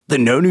The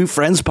No New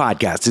Friends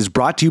podcast is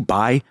brought to you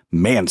by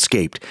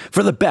Manscaped.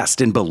 For the best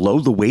in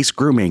below-the-waist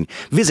grooming,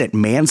 visit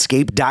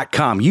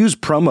manscaped.com. Use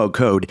promo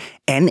code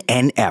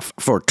NNF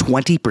for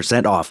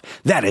 20% off.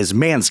 That is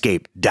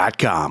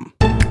manscaped.com.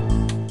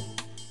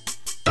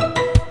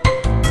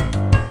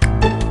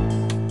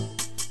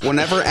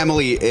 Whenever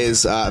Emily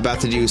is about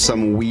to do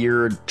some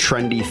weird,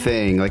 trendy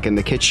thing, like in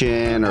the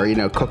kitchen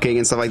or, cooking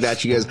and stuff like that,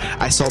 she goes,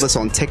 I saw this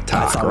on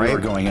TikTok, I thought right? we were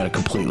going in a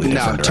completely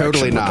different direction. No,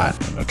 totally not.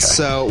 Okay.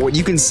 So what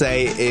you can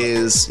say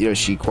is,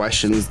 she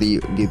questions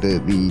the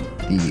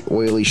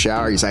oily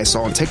shower. You say, I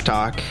saw on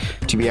TikTok,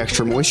 to be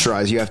extra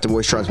moisturized, you have to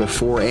moisturize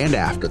before and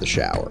after the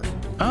shower.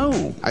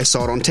 Oh. I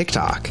saw it on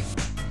TikTok.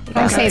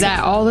 I say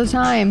that all the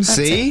time.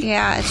 See?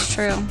 Yeah, it's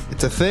true.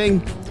 It's a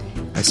thing.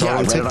 I saw it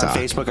on TikTok. I read it on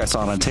Facebook. I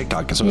saw it on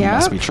TikTok, so it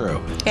must be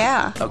true.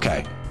 Yeah.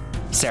 Okay.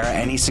 Sarah,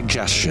 any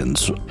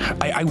suggestions?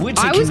 I would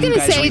say, you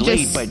guys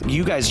relate, but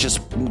you guys just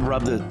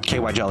rub the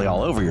KY jelly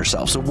all over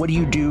yourself. So what do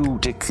you do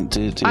to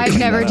I've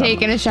never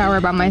taken a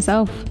shower by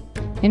myself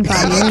in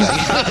 5 years.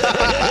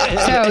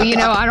 So,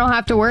 I don't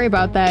have to worry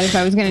about that. If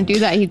I was going to do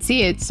that, he'd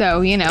see it.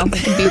 So, it'd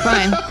be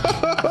fine.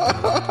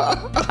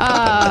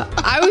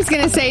 I was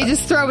going to say,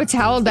 just throw a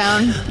towel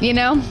down,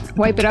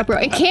 wipe it up.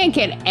 It can't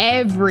get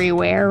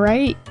everywhere,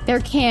 right? There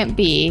can't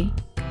be.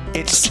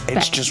 It's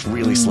just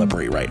really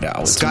slippery right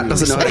now. It's Scott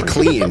doesn't know how to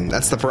clean.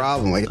 That's the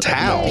problem. Like a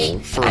towel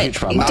for Did you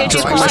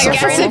call I your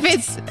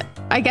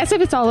guess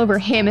if it's all over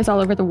him, it's all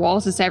over the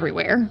walls, it's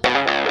everywhere.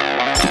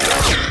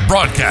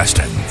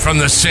 Broadcasting from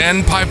the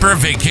Sandpiper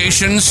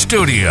Vacation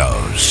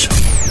Studios.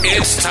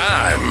 It's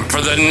time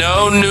for the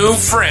No New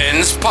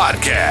Friends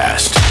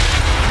podcast.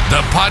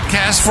 The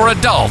podcast for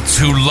adults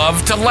who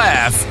love to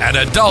laugh at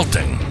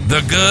adulting.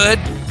 The good,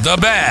 the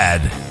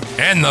bad,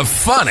 and the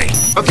funny.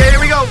 Okay, here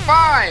we go.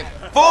 5,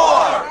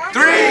 4,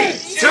 3,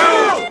 2,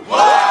 1.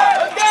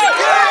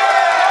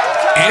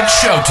 It's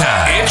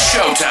showtime. It's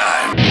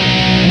showtime.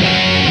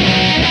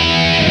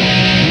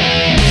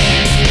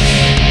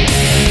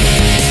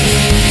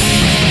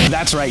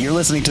 That's right. You're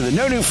listening to the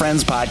No New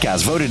Friends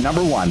podcast, voted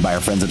number 1 by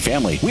our friends and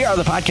family. We are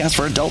the podcast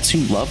for adults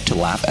who love to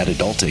laugh at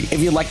adulting. If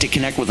you'd like to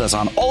connect with us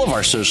on all of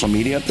our social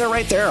media, they're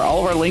right there. All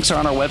of our links are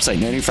on our website,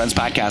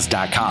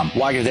 nonewfriendspodcast.com.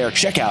 While you're there,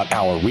 check out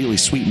our really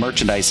sweet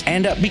merchandise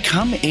and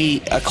become a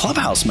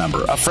Clubhouse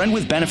member, a friend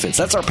with benefits.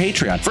 That's our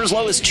Patreon. For as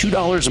low as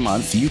 $2 a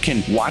month, you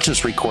can watch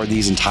us record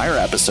these entire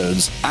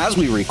episodes as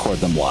we record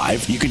them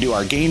live. You can do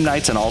our game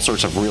nights and all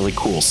sorts of really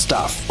cool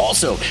stuff.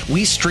 Also,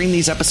 we stream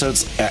these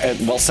episodes,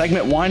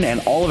 segment 1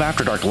 and all of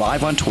After Dark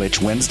live on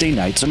Twitch Wednesday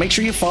night. So make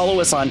sure you follow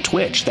us on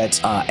Twitch. That's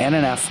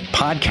NNF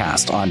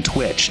Podcast on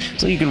Twitch.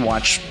 So you can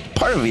watch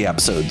part of the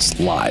episodes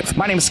live.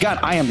 My name is Scott.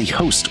 I am the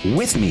host.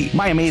 With me,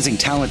 my amazing,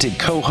 talented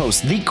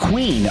co-host, the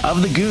queen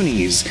of the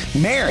Goonies,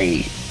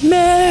 Mary.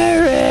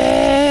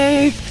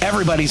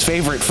 Everybody's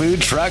favorite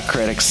food truck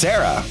critic,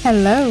 Sarah.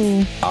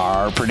 Hello.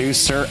 Our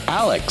producer,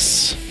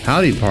 Alex.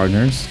 Howdy,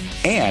 partners.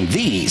 And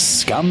the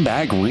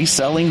scumbag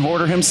reselling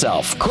hoarder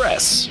himself,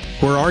 Chris.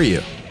 Where are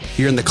you?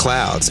 You're in the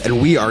clouds,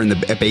 and we are in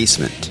the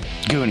basement.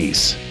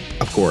 Goonies.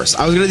 Of course.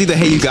 I was going to do the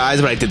hey you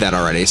guys, but I did that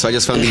already. So I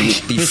just found the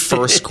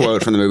first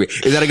quote from the movie.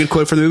 Is that a good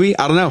quote from the movie?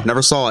 I don't know.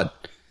 Never saw it.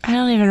 I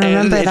don't even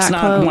remember that quote. It's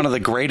not one of the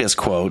greatest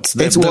quotes.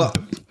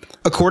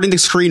 According to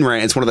Screen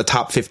Rant, it's one of the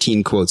top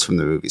 15 quotes from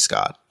the movie,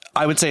 Scott.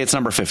 I would say it's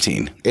number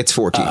 15. It's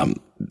 14.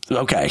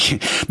 Okay.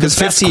 Because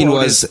 15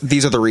 was,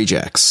 these are the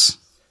rejects.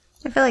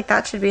 I feel like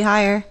that should be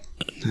higher.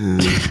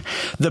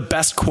 The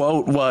best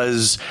quote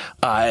was,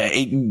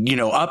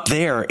 up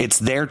there, it's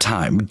their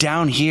time.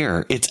 Down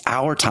here, it's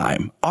our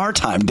time. Our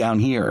time down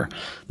here.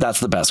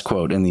 That's the best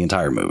quote in the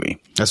entire movie.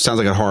 That sounds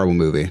like a horrible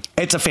movie.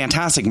 It's a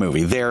fantastic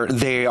movie.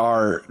 They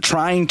are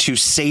trying to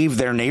save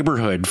their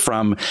neighborhood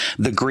from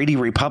the greedy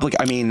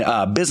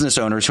business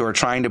owners who are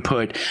trying to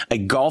put a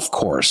golf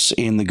course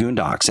in the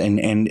Goondocks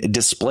and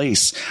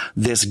displace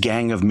this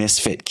gang of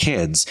misfit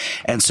kids.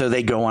 And so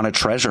they go on a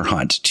treasure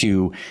hunt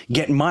to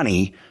get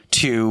money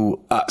to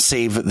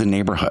save the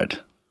neighborhood.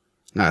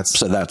 And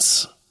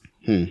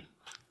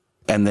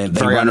then they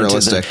very run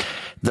unrealistic. Into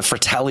the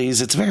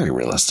Fratellis. It's very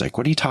realistic.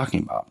 What are you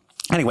talking about?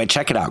 Anyway,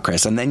 check it out,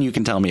 Chris, and then you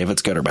can tell me if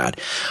it's good or bad.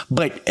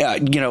 But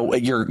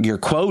your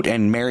quote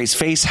and Mary's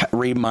face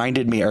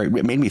reminded me, or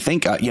it made me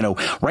think. Right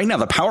now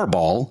the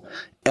Powerball,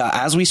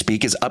 as we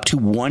speak, is up to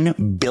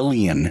 $1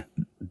 billion.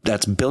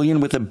 That's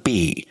billion with a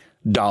B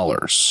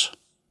dollars.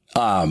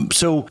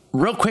 So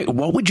real quick,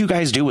 what would you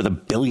guys do with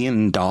 $1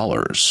 billion?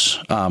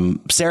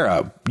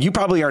 Sarah, you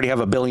probably already have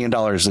 $1 billion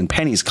in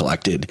pennies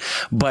collected,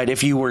 but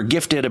if you were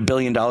gifted $1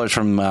 billion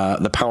from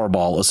the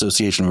Powerball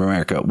Association of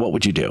America, what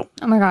would you do?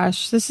 Oh my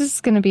gosh, this is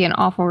going to be an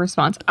awful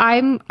response.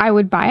 I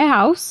would buy a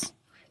house.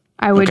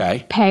 I would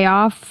pay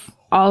off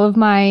all of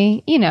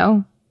my,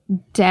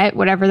 debt,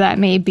 whatever that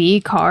may be,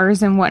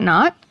 cars and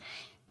whatnot.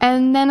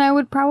 And then I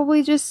would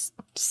probably just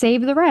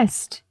save the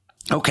rest.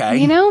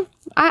 Okay.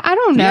 I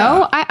don't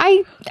know.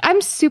 Yeah.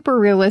 I'm super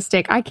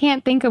realistic. I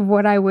can't think of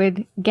what I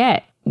would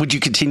get. Would you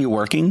continue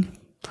working?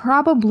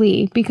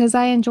 Probably, because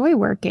I enjoy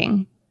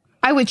working.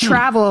 I would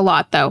travel a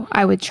lot, though.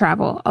 I would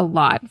travel a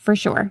lot, for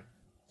sure.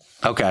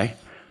 Okay.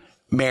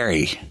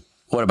 Mary,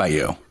 what about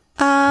you?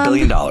 $1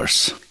 billion.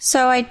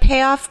 So I'd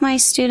pay off my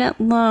student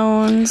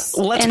loans.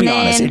 Well, let's be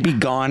honest. It'd be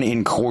gone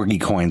in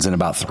corgi coins in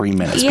about 3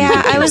 minutes.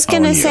 Yeah, I was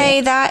going to say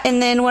that. And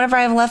then whatever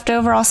I have left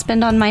over, I'll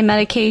spend on my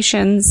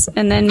medications.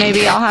 And then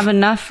maybe I'll have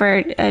enough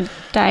for a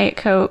Diet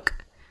Coke.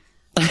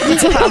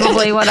 That's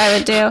probably what I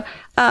would do.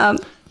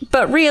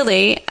 But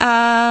really,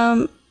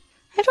 I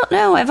don't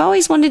know. I've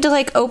always wanted to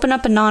like open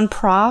up a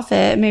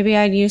nonprofit. Maybe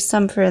I'd use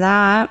some for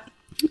that.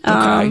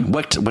 Okay.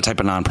 What type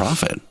of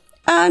nonprofit?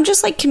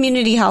 Just like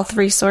community health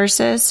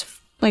resources,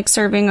 like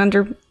serving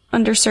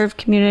underserved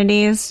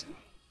communities,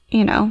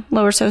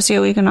 lower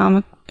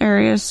socioeconomic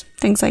areas,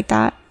 things like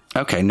that.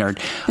 Okay,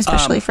 nerd.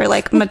 Especially for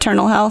like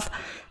maternal health.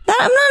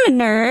 I'm not a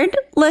nerd.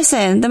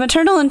 Listen, the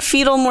maternal and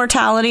fetal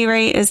mortality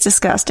rate is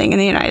disgusting in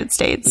the United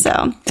States.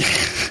 So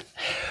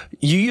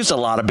you used a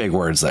lot of big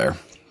words there.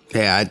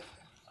 Yeah, I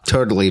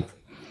totally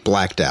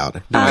blacked out.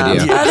 No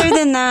idea. Yeah. Other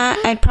than that,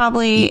 I'd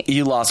probably...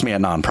 You lost me at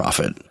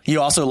nonprofit.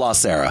 You also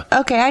lost Sarah.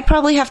 Okay, I'd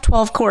probably have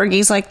 12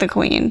 corgis like the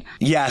Queen.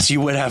 Yes,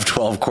 you would have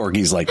 12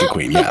 corgis like the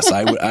Queen. Yes,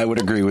 I would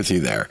agree with you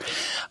there.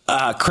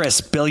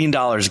 Chris, $1 billion,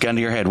 gun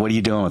to your head. What are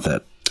you doing with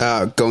it?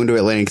 Going to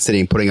Atlantic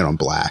City and putting it on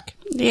black.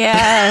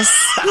 Yes.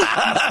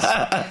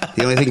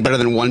 The only thing better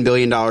than $1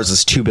 billion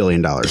is $2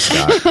 billion,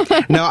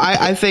 Scott. No,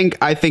 I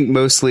think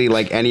mostly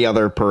like any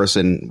other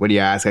person, when you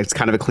ask, it's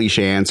kind of a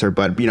cliche answer,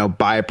 but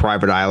buy a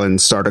private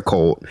island, start a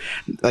cult,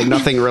 like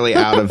nothing really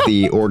out of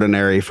the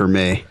ordinary for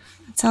me.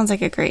 It sounds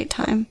like a great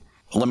time.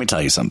 Let me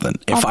tell you something.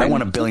 If I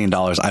won $1 billion,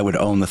 I would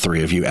own the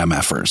three of you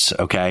MFers.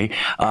 Okay.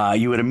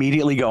 You would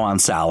immediately go on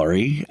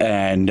salary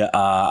and,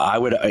 I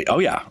would,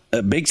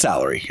 a big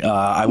salary.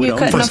 I would you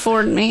couldn't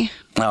afford me.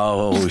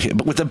 Oh,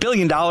 but with $1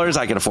 billion,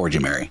 I could afford you,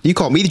 Mary. You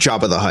call me the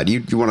Jabba the Hutt.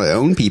 You want to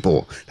own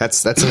people.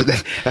 That's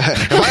if I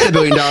had $1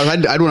 billion,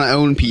 I'd want to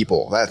own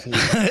people.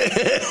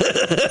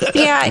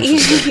 Yeah,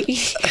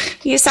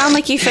 you sound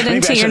like you fit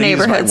into your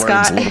neighborhood,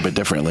 Scott. A little bit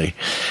differently.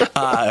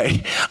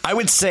 I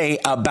would say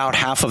about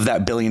half of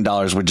that $1 billion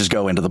would just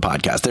go into the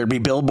podcast. There'd be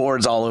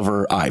billboards all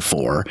over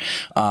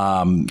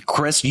I-4.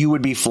 Chris, you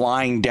would be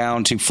flying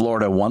down to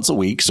Florida once a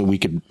week so we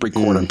could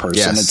record in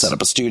person and set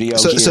up a studio.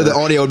 So the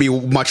audio would be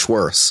much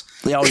worse.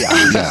 Oh yeah.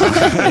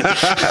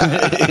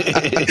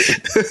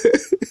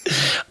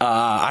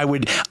 I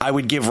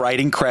would give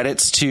writing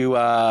credits to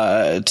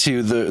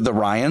the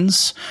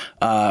Ryans.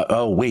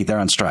 Oh wait, they're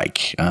on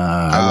strike.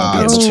 I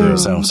won't be able to.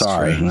 So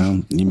sorry,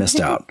 well, you missed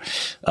out.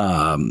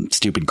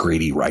 Stupid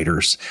greedy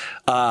writers.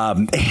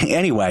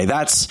 Anyway,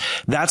 that's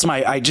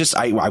my.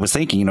 I was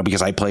thinking,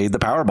 because I played the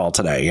Powerball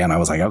today, and I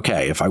was like,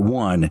 okay, if I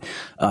won,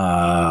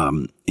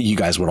 you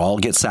guys would all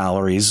get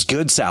salaries,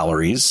 good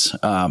salaries.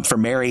 For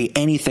Mary,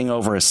 anything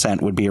over a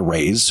cent would be a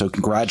raise. So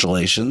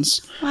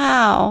congratulations.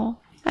 Wow.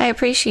 I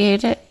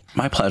appreciate it.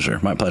 My pleasure.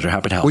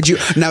 Happy to help. Would you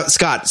now,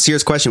 Scott,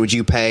 serious question. Would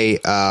you pay,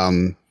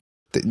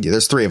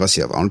 there's three of us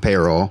on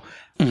payroll.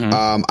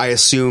 Mm-hmm. I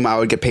assume I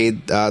would get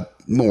paid,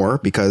 more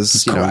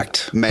because,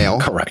 correct. Male.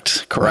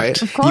 Correct.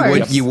 Right? Of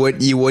course.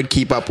 You would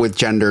keep up with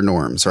gender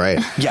norms, right?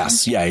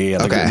 Yes. Yeah.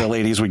 Okay. The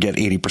ladies would get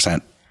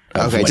 80%.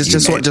 Okay.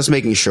 Just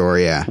making sure.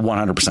 Yeah.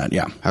 100%.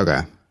 Yeah.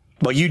 Okay.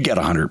 Well, you'd get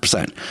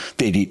 100%.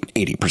 They'd eat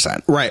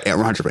 80%. Right. Yeah,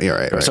 100%. Yeah,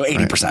 right. So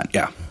 80%. Right.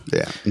 Yeah.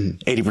 Yeah.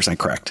 Mm-hmm. 80%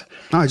 correct.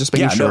 Oh, just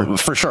making sure. No,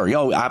 for sure.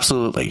 Yo,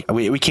 absolutely.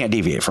 We can't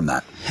deviate from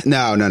that.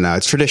 No.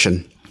 It's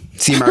tradition.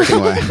 It's the American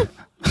way.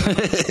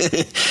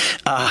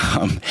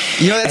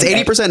 That's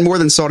 80% more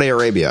than Saudi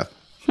Arabia.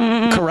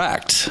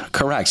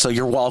 Correct. So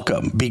you're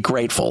welcome. Be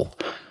grateful.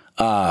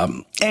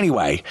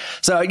 Anyway,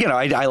 so,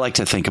 I like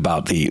to think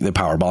about the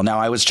Powerball. Now,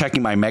 I was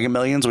checking my Mega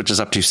Millions, which is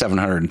up to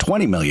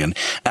 720 million,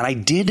 and I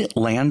did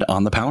land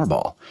on the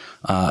Powerball.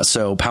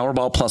 So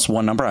Powerball plus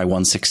one number, I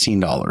won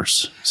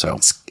 $16. So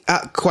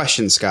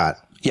question, Scott.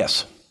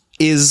 Yes.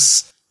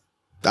 Is,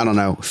 I don't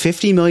know,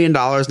 $50 million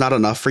not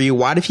enough for you?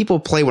 Why do people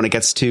play when it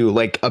gets to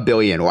like $1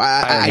 billion?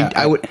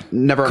 I would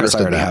never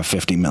understood that. I already have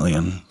 50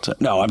 million. So,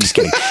 no, I'm just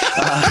kidding.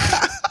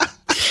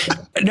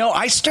 No,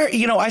 I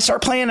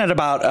start playing at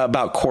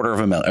about quarter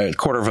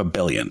of a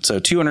billion. So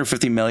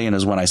 250 million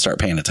is when I start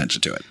paying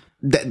attention to it.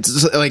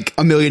 That's like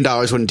 $1 million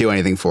wouldn't do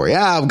anything for you.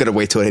 I'm going to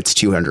wait till it hits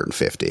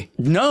 250.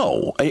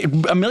 No,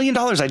 $1 million,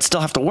 I'd still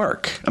have to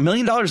work. $1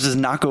 million does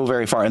not go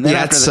very far. And then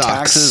after the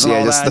taxes and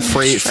all just that,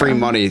 the free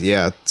money.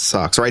 Yeah, it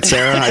sucks. Right,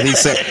 Sarah? I think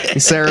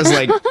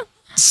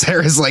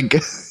Sarah's like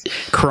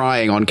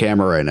crying on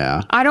camera right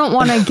now. I don't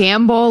want to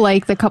gamble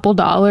like the couple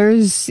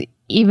dollars,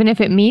 even if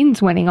it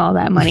means winning all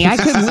that money. I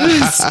could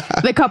lose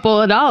the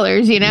couple of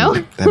dollars,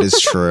 That is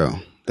true.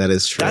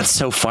 That's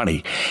so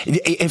funny.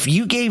 If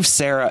you gave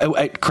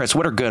Sarah, Chris,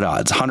 what are good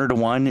odds? 100 to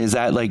 1? Is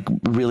that like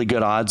really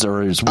good odds,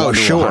 or is 1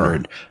 to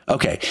 100?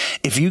 Okay.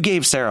 If you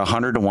gave Sarah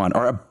 100 to 1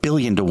 or 1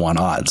 billion to 1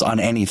 odds on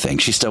anything,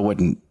 she still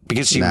wouldn't,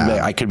 because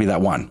I could be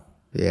that one.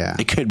 Yeah.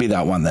 It could be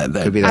that one that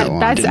could be that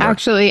one. That's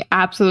actually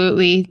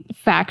absolutely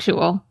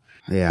factual.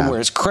 Yeah.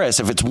 Whereas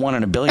Chris, if it's 1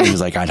 in a billion, he's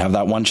like, I'd have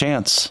that one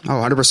chance. Oh,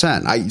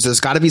 100%. There's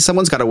got to be,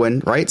 someone's got to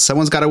win, right?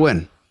 Someone's got to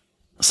win.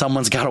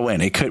 Someone's got to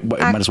win. It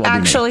might as well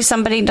actually be me.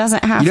 Somebody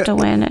doesn't have to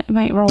win. It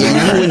might roll. You know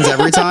who wins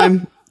every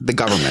time? The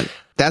government.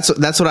 That's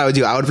what I would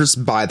do. I would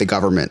just buy the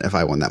government if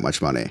I won that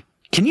much money.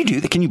 Can you do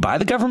that? Can you buy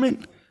the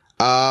government?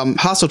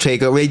 Hostile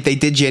takeover. They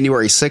did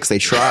January 6th. They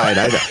tried.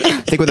 I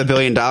think with $1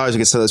 billion, we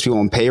could send those people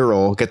on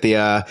payroll. Get the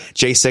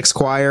J6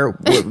 choir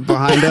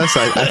behind us.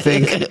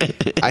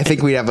 I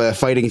think we'd have a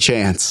fighting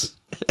chance.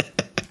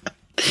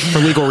 For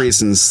legal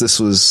reasons, this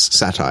was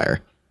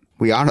satire.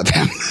 We honor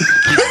them.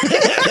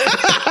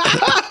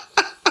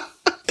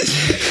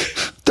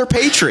 They're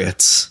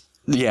patriots.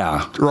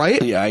 Yeah. Right?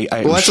 Yeah.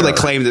 That's what they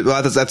claim.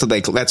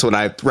 That's what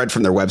I read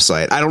from their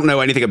website. I don't know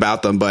anything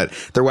about them, but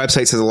their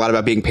website says a lot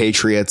about being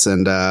patriots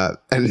and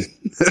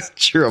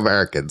true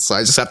Americans. So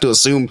I just have to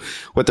assume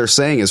what they're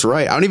saying is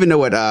right. I don't even know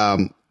what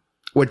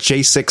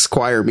J6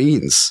 choir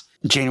means.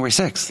 January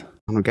 6th.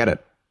 I don't get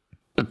it.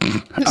 All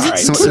right.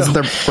 So is it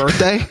their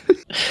birthday?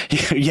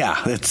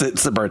 Yeah, it's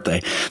the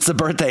birthday. It's the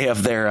birthday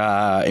of their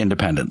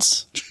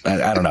independence.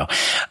 I don't know.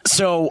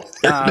 So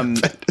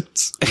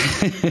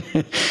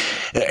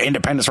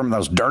independence from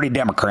those dirty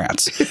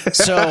Democrats.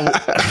 So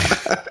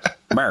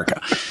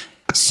America.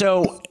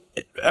 So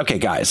okay,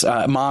 guys,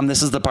 Mom,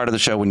 this is the part of the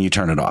show when you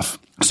turn it off.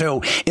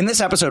 So in this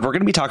episode, we're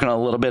going to be talking a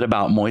little bit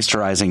about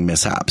moisturizing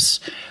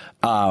mishaps.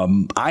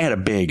 I had a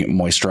big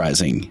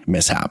moisturizing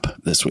mishap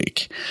this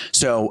week.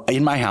 So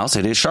in my house,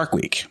 it is Shark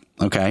Week.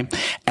 Okay.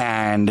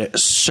 And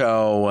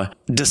so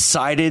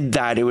decided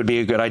that it would be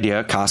a good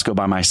idea. Costco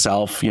by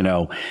myself,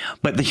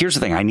 but here's the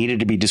thing. I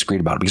needed to be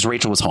discreet about it because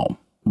Rachel was home.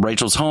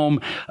 Rachel's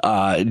home,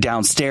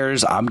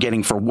 downstairs. I'm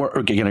getting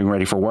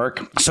ready for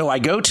work. So I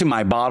go to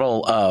my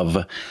bottle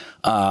of,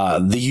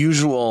 the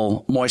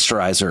usual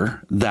moisturizer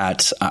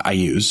that I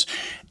use.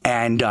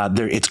 And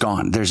it's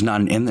gone. There's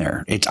none in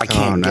there. I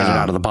can't get it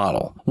out of the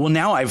bottle. Well,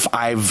 now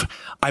I've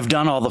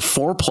done all the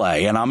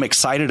foreplay, and I'm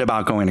excited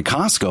about going to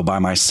Costco by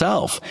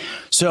myself.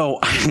 So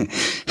I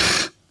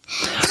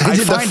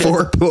did the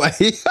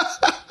foreplay.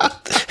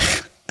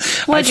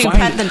 What, did you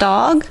pet the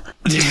dog?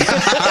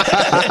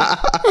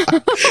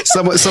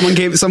 Someone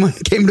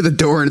came to the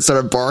door and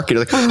started barking.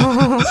 Like,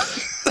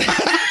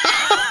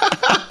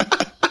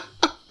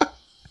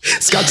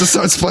 Scott just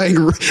starts playing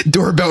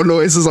doorbell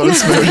noises on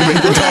his phone to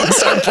make the dog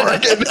start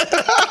barking.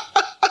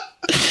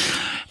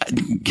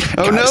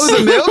 Oh no,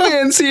 the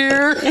mailman's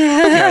here.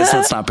 Guys,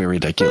 let's not be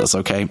ridiculous,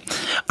 okay?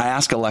 I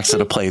ask Alexa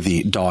to play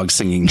the dog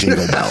singing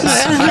Jingle Bells.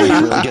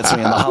 It really gets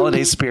me in the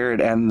holiday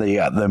spirit and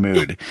the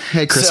mood.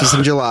 Hey, Christmas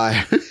in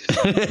July.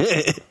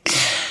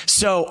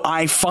 So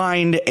I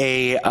find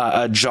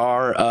a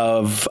jar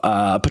of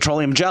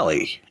petroleum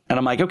jelly. And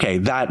I'm like, okay,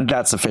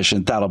 that's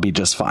sufficient. That'll be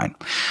just fine.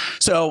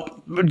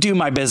 So do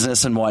my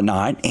business and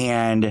whatnot.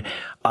 And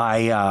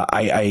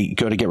I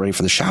go to get ready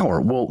for the shower.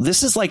 Well,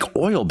 this is like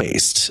oil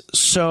based.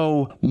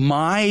 So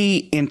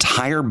my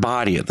entire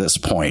body at this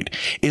point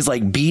is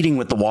like beating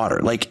with the water.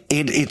 Like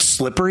it's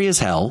slippery as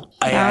hell.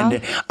 Yeah.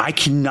 And I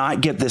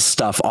cannot get this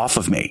stuff off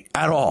of me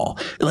at all.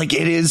 Like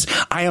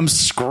I am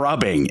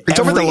scrubbing. You're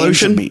talking about the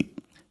lotion?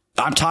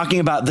 I'm talking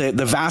about the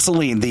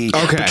Vaseline, the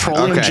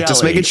petroleum jelly.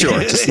 Just making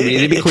sure. Just need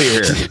to be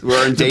clear here.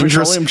 We're in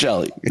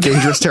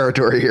dangerous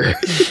territory here.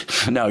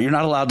 No, you're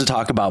not allowed to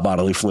talk about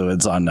bodily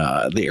fluids on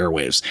the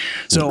airwaves.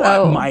 So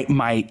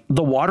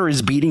the water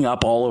is beating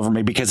up all over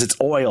me because it's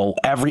oil.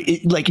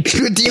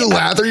 Do you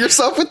lather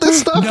yourself with this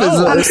stuff?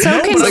 No, I'm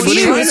so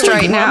confused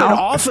right now.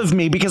 Off of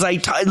me because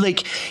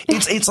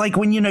it's like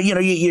when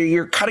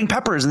you're cutting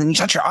peppers and then you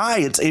touch your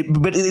eye.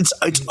 But it's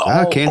all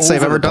I can't say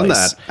I've ever done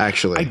place. that.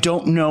 Actually, I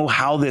don't know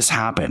how this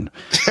happened.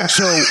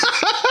 So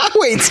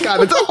wait,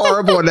 Scott, it's a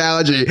horrible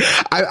analogy.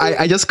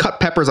 I just cut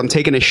peppers. I'm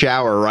taking a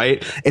shower,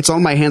 right? It's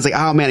on my hands. Like,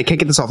 oh man, I can't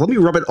get this off. Let me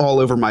rub it all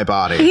over my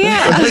body.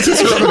 Yeah,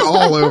 just rub it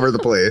all over the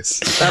place.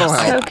 That'll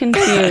help. So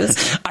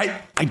confused.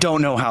 I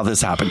don't know how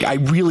this happened. I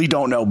really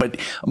don't know, but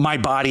my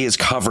body is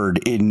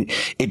covered in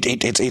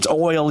it's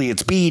oily,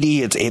 it's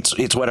beady,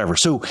 it's whatever.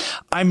 So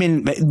I'm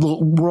in the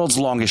world's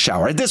longest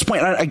shower. At this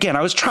point, again,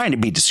 I was trying to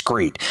be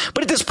discreet,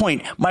 but at this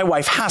point, my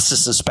wife has to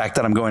suspect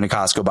that I'm going to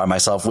Costco by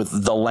myself with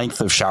the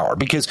length of shower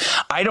because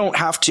I don't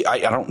have to, I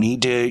don't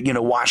need to,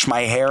 wash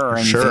my hair or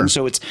anything. Sure.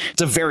 So it's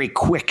a very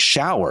quick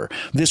shower.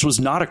 This was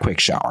not a quick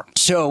shower.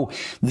 So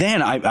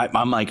then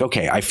I'm like,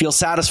 okay, I feel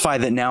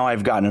satisfied that now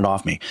I've gotten it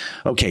off me.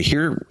 Okay,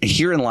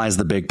 herein lies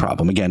the big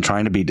problem. Again,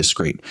 trying to be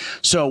discreet.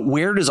 So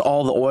where does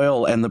all the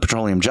oil and the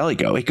petroleum jelly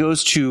go? It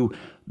goes to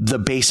the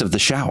base of the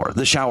shower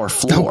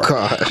floor. Oh,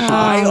 God.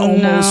 I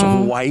almost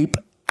wipe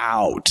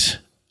out.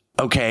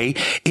 Okay.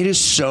 It is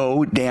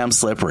so damn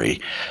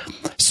slippery.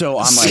 So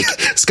I'm like,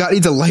 Scott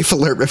needs a life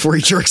alert before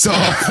he jerks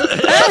off.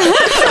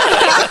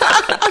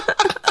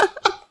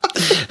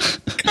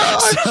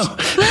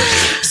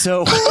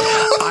 So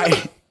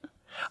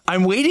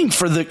I'm waiting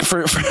for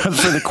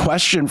the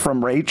question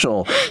from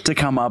Rachel to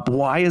come up.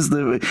 Why is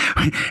the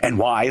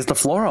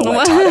floor all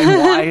wet? And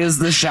why is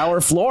the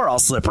shower floor all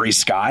slippery,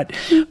 Scott?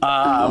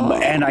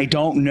 And I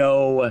don't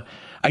know.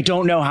 I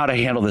don't know how to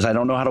handle this. I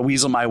don't know how to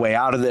weasel my way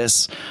out of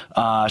this.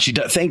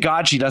 Thank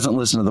God she doesn't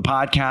listen to the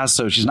podcast,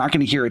 so she's not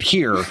going to hear it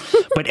here.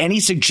 But any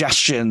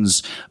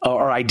suggestions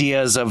or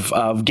ideas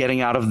of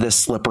getting out of this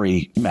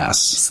slippery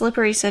mess?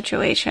 Slippery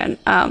situation.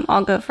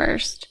 I'll go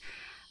first.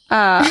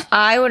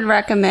 I would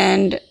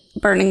recommend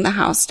burning the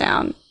house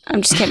down.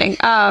 I'm just kidding.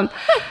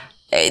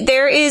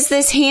 There is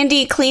this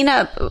handy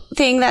cleanup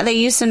thing that they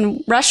use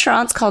in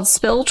restaurants called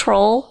Spill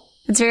Troll.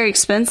 It's very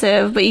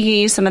expensive, but you can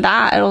use some of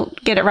that. It'll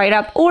get it right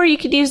up. Or you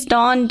could use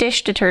Dawn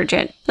dish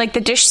detergent, like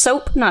the dish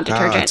soap, not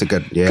detergent. That's a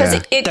good, yeah.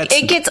 Because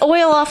it gets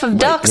oil off of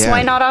ducks.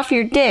 Why not off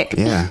your dick?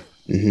 Yeah.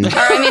 Mm-hmm. Or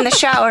I mean the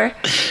shower.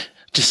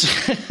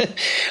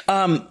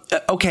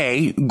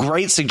 Okay,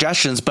 great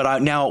suggestions,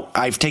 but now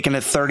I've taken a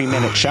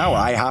 30-minute shower.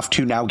 I have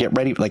to now get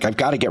ready. Like, I've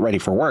got to get ready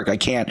for work. I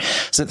can't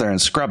sit there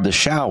and scrub the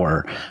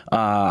shower.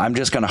 I'm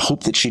just going to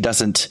hope that she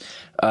doesn't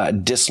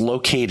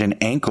dislocate an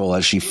ankle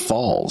as she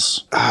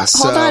falls.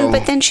 Hold on,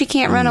 but then she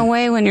can't run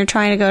away when you're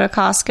trying to go to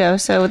Costco,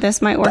 so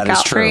this might work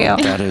out for you.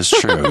 That is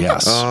true,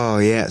 yes. Oh,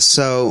 yeah.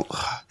 So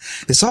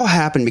this all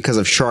happened because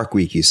of Shark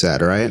Week, you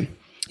said, right?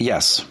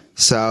 Yes.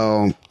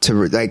 So,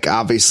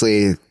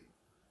 obviously,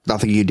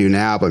 nothing you do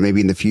now, but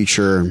maybe in the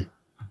future,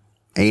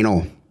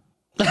 anal.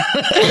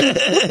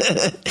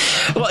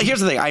 Well, here's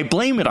the thing. I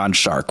blame it on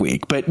Shark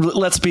Week, but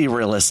let's be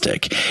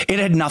realistic. It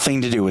had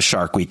nothing to do with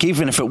Shark Week.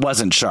 Even if it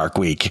wasn't Shark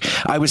Week,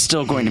 I was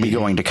still going to be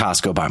going to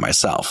Costco by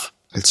myself.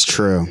 It's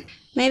true.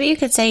 Maybe you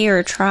could say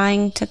you're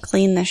trying to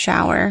clean the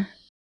shower.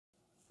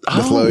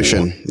 With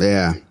lotion,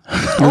 yeah.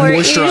 Or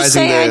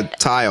moisturizing the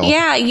tile.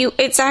 Yeah,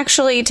 it's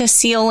actually to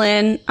seal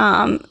in.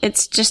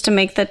 It's just to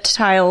make the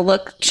tile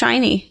look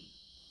shiny.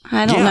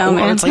 I don't know,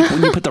 man. It's like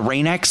when you put the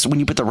Rain-X, on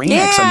your windshield.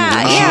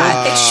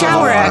 Yeah, it's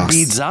Shower X.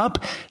 Beads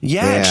up.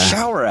 Yeah, it's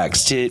Shower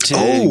X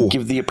to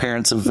give the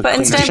appearance of a But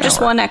instead shower. of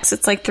just one X,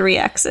 it's like 3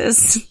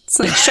 X's. It's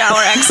like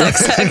Shower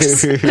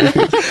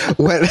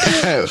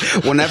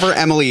XXX. Whenever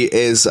Emily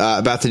is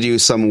about to do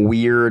some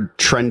weird,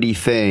 trendy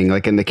thing,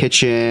 like in the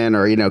kitchen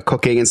or,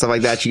 cooking and stuff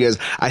like that, she goes,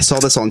 I saw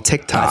this on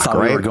TikTok, I thought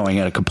right? we were going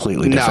in a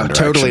completely different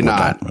direction. No, totally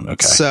not.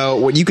 Okay. So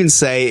what you can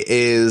say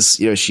is,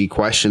 she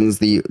questions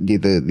the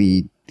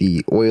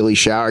oily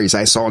shower. You say,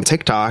 I saw on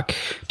TikTok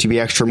to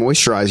be extra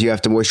moisturized, you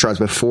have to moisturize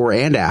before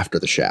and after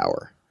the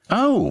shower.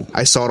 Oh.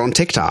 I saw it on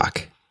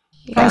TikTok.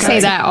 I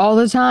say that all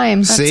the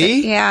time.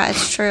 See? Yeah,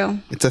 it's true.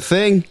 It's a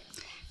thing.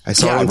 I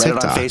saw it on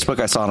TikTok. I read it on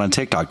Facebook. I saw it on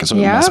TikTok. So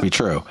it must be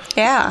true.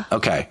 Yeah.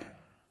 Okay.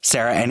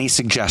 Sarah, any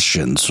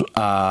suggestions?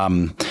 I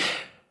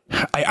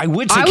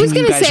would say, I was can you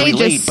gonna guys say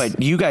relate? But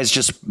you guys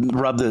just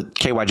rub the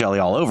KY jelly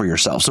all over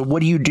yourself. So what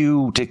do you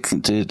do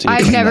to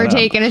I've never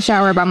taken a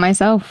shower by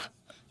myself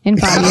in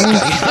 5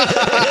 years. So,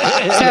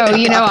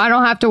 I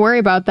don't have to worry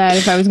about that.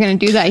 If I was going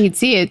to do that, he'd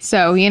see it.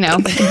 So, it'd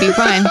be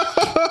fine.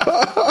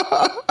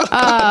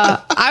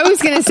 I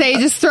was going to say,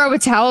 just throw a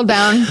towel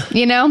down,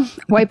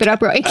 wipe it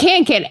up. It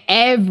can't get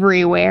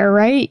everywhere,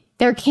 right?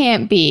 There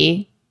can't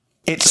be.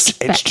 It's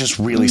just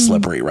really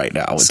slippery right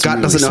now. Scott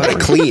really doesn't know how to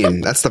clean.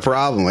 That's the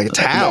problem. Like a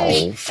towel.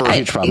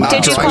 Huge problem.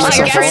 Did you call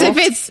your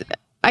friends?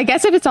 I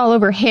guess if it's all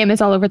over him,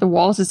 it's all over the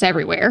walls. It's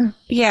everywhere.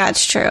 Yeah,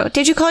 it's true.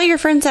 Did you call your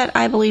friends at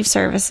I Believe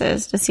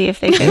Services to see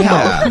if they could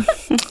help?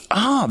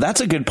 Oh,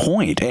 that's a good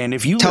point. And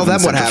if you tell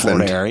live them in the what Central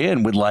happened. Florida area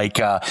and would like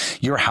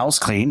your house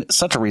clean,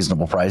 such a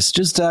reasonable price,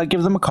 just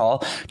give them a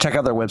call. Check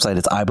out their website.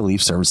 It's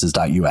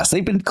ibelieveservices.us.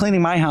 They've been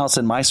cleaning my house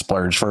and my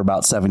splurge for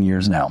about 7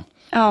 years now.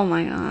 Oh,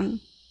 my God.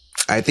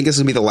 I think this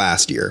will be the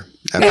last year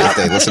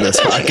after they listen to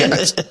this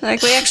podcast.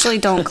 Like, we actually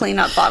don't clean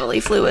up bodily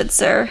fluids,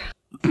 sir.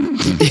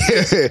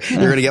 You're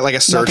going to get like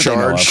a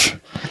surcharge,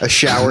 a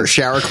shower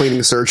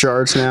cleaning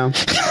surcharge now.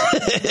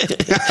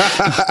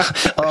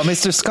 Oh,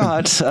 Mr.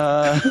 Scott.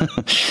 I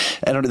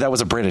don't know. That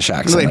was a British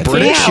accent. Like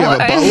British? You have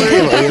a butler?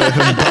 You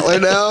have a butler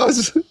now?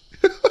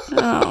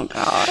 Oh,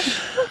 God.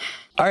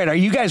 All right. Are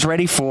you guys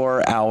ready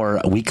for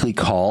our weekly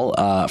call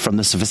from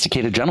the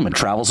Sophisticated Gentleman?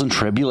 Travels and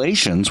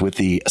Tribulations with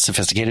the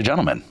Sophisticated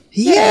Gentleman.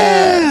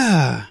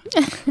 Yeah.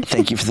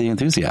 Thank you for the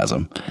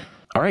enthusiasm.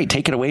 All right.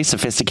 Take it away,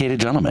 Sophisticated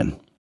Gentleman.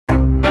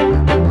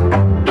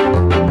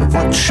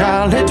 What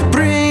shall it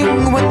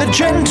bring when the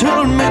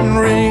gentleman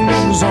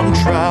rings on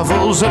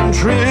travels and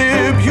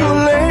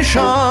tribulations?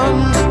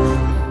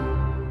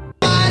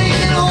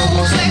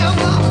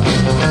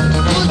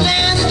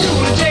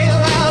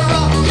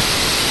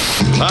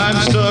 I'm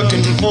stuck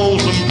in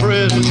Folsom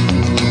Prison,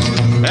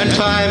 and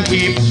time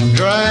keeps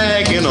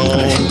dragging on.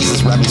 This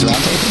is Robbie's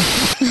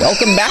Roundtable.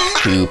 Welcome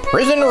back to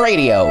Prison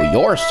Radio,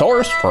 your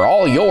source for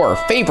all your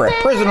favorite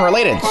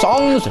prison-related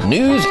songs,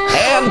 news,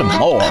 and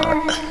more.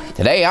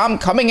 Today I'm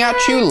coming at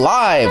you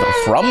live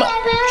from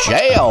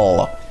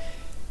jail.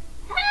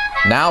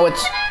 Now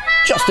it's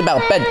just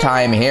about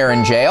bedtime here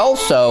in jail,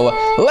 so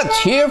let's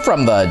hear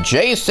from the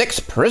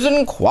J6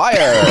 Prison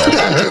Choir.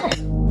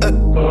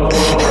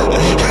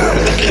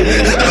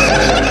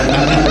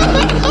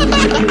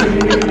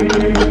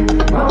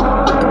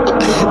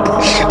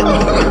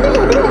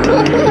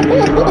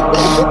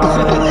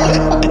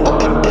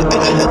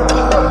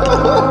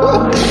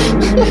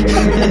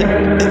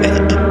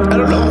 I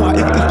don't know why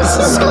this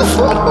is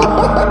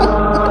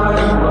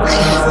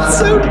It's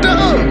so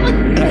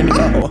dumb. I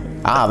know.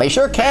 They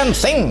sure can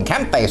sing,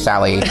 can't they,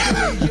 Sally?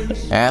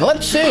 And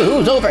let's see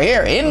who's over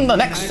here in the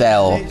next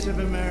cell.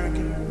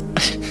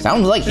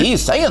 Sounds like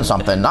he's saying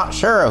something. Not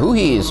sure who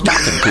he's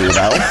talking to,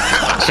 though.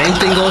 Same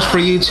thing goes for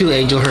you too,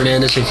 Angel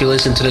Hernandez. If you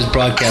listen to this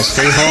broadcast,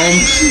 stay home,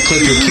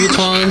 clip your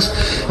coupons,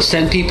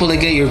 send people to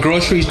get your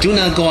groceries. Do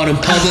not go out in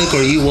public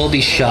or you will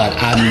be shot.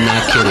 I'm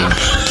not kidding.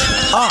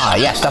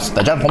 Yes, that's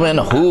the gentleman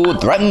who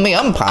threatened the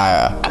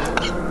Empire.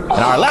 In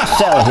our last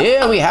cell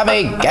here, we have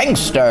a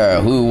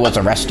gangster who was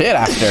arrested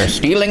after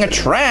stealing a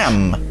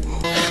tram.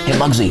 Hey,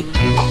 Muggsy,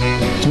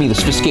 it's me, the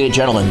sophisticated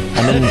gentleman.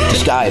 I'm in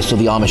disguise so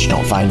the Amish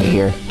don't find me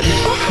here.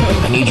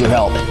 I need your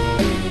help.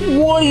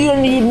 What do you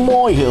need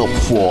my help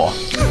for?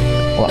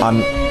 Well,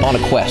 I'm on a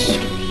quest.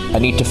 I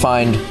need to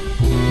find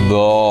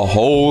the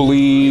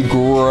Holy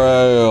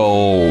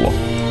Grail.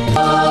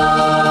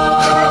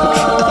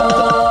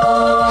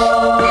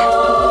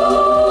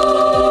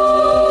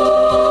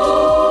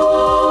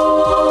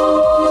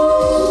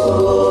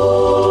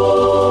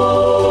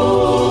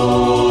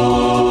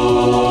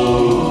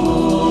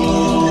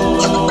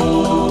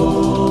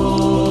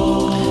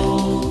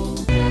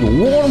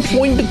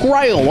 Find the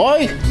Grail,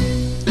 eh?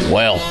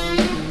 Well,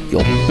 you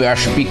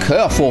best be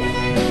careful.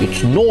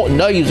 It's not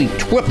an easy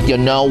trip, you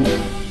know.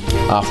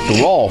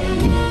 After all,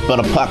 you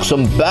better pack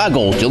some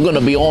bagels. You're gonna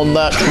be on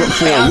that trip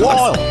for a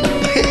while.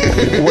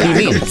 What do you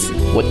mean?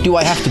 What do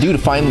I have to do to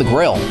find the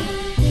Grail?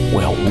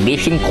 Well,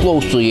 listen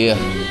closely here.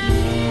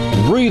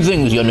 3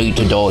 things you need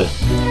to do.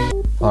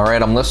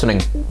 Alright, I'm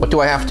listening. What do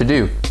I have to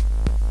do?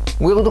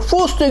 Well, the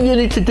first thing you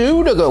need to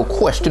do to go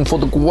questing for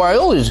the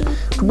Grail is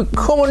to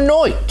become a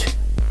knight.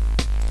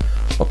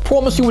 I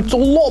promise you it's a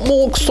lot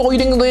more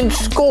exciting than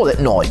Scarlet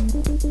Knight.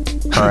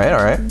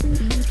 Alright.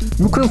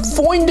 You can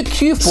find the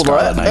key for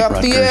that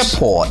at the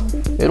airport.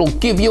 It'll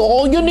give you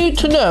all you need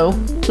to know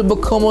to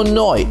become a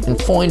knight and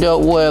find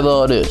out where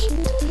that is.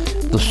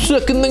 The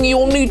second thing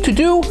you'll need to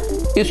do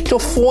is to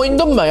find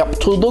the map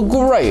to the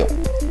Grail.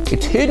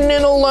 It's hidden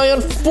in a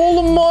land full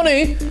of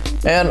money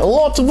and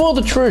lots of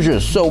other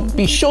treasures, so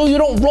be sure you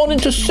don't run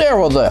into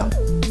Sarah there.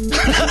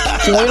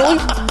 Finally,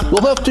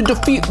 you'll have to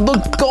defeat the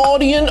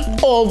Guardian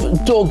of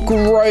the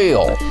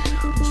Grail.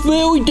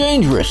 Very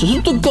dangerous. This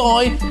is the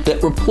guy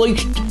that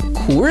replaced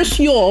Chris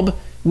Yob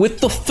with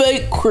the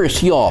fake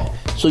Chris Yob,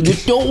 so you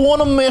don't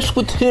want to mess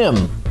with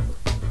him.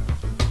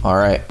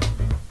 Alright.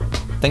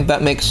 I think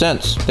that makes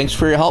sense. Thanks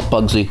for your help,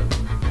 Bugsy.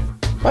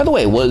 By the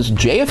way, was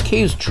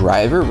JFK's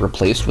driver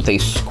replaced with a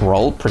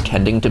Skrull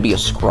pretending to be a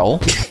Skrull?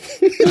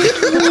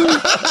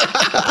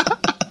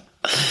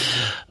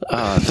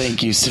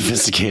 Thank you,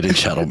 sophisticated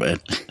gentleman.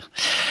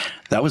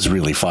 That was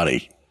really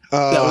funny.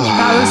 That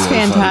was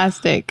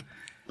fantastic.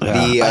 Yeah.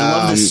 I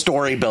love the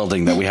story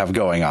building that we have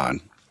going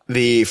on.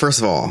 First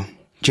of all,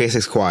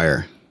 J6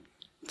 Choir,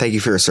 thank you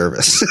for your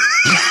service.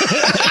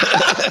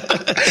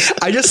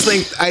 I just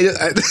think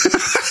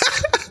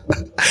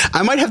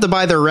I might have to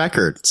buy their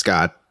record,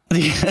 Scott.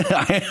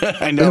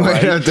 I know,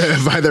 right? I have to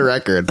buy the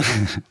record.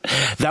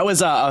 That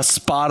was a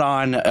spot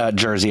on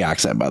Jersey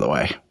accent, by the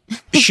way.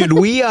 Should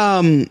we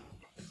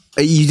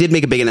you did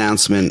make a big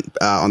announcement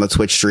on the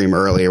Twitch stream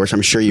earlier, which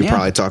I'm sure you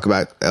probably talk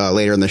about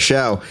later in the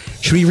show.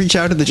 Should we reach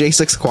out to the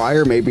J6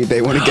 Choir? Maybe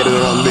they want to get it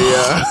on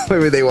the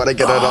maybe they want to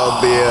get it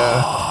on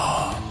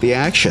the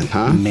action,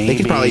 huh? Maybe. They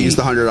could probably use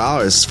the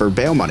 $100 for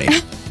bail money.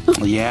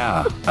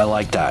 Yeah, I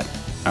like that.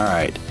 All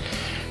right.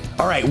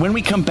 When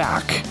we come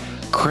back,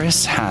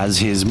 Chris has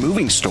his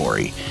moving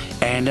story,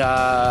 and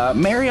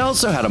Mary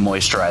also had a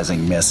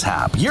moisturizing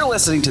mishap. You're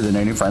listening to the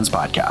No New Friends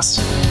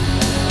podcast.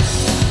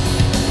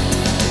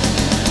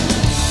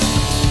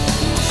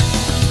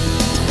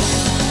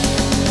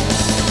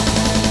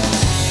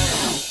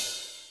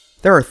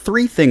 There are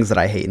 3 things that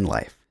I hate in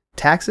life: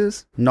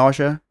 taxes,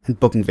 nausea, and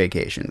booking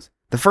vacations.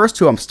 The first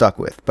 2 I'm stuck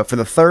with, but for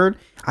the third,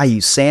 I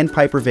use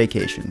Sandpiper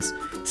Vacations.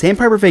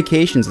 Sandpiper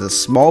Vacations is a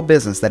small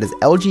business that is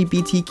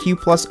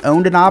LGBTQ+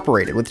 owned and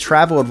operated with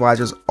travel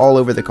advisors all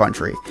over the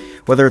country.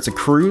 Whether it's a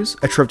cruise,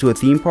 a trip to a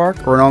theme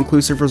park, or an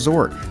all-inclusive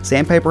resort,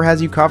 Sandpiper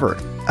has you covered.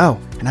 Oh,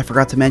 and I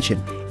forgot to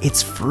mention,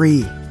 it's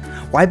free.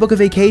 Why book a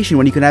vacation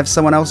when you can have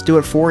someone else do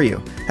it for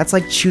you? That's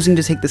like choosing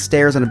to take the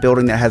stairs in a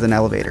building that has an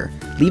elevator.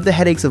 Leave the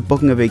headaches of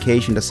booking a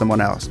vacation to someone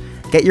else.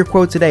 Get your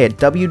quote today at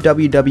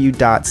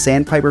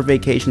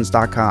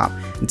www.sandpipervacations.com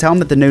and tell them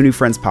that the No New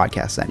Friends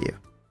podcast sent you.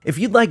 If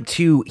you'd like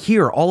to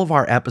hear all of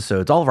our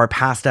episodes, all of our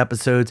past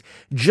episodes,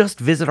 just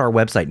visit our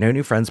website,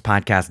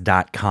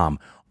 nonewfriendspodcast.com.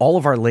 All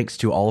of our links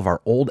to all of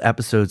our old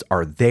episodes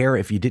are there.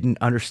 If you didn't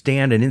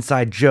understand an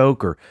inside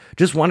joke or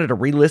just wanted to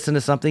re-listen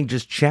to something,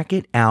 just check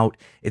it out.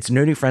 It's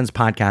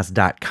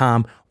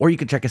nonewfriendspodcast.com, or you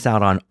can check us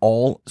out on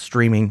all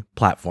streaming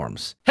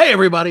platforms. Hey,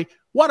 everybody.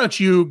 Why don't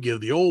you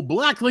give the old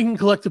Black Lincoln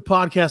Collective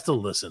podcast a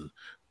listen?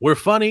 We're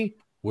funny,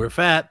 we're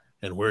fat,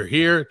 and we're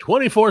here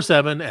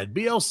 24/7 at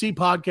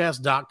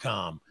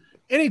blcpodcast.com.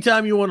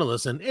 Anytime you want to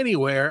listen,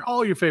 anywhere,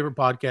 all your favorite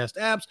podcast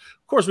apps.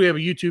 Of course, we have a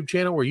YouTube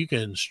channel where you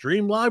can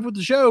stream live with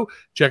the show.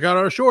 Check out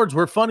our shorts.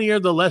 We're funnier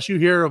the less you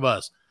hear of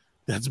us.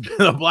 That's been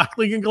the Black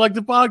Lincoln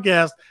Collective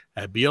podcast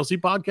at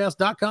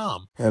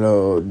blcpodcast.com.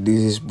 Hello,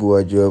 this is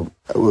Bua Job.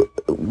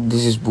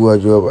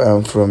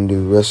 I'm from the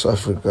West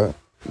Africa.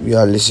 We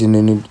are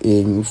listening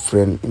in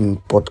friend in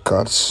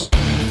podcasts.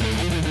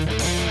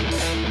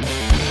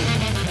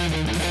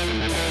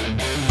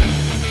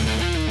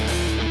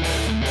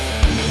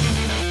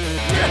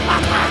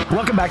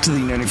 Welcome back to the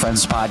No New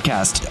Friends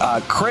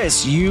podcast.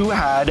 Chris, you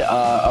had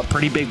a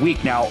pretty big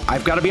week. Now,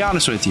 I've got to be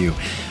honest with you.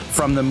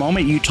 From the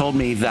moment you told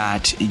me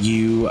that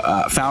you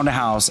found a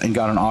house and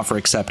got an offer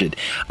accepted,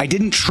 I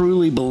didn't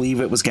truly believe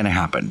it was going to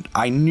happen.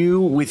 I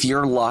knew with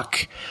your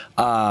luck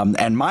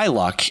and my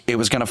luck, it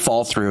was going to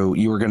fall through.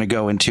 You were going to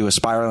go into a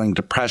spiraling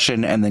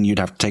depression and then you'd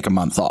have to take a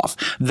month off.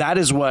 That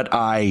is what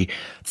I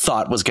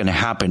thought was going to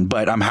happen.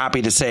 But I'm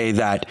happy to say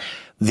that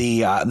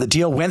the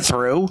deal went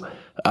through.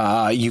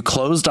 You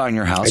closed on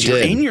your house. You're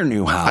in your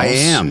new house. I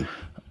am.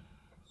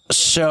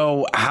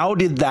 So how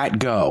did that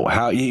go?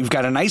 How you've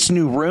got a nice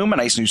new room, a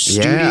nice new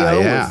studio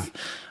with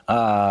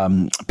a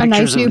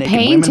nice new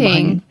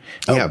painting.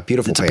 Yeah,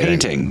 beautiful it's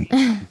painting. A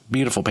painting.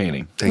 Beautiful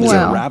painting. Thank Is you.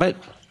 it a rabbit?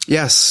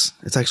 Yes,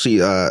 it's actually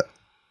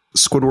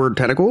Squidward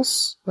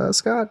tentacles,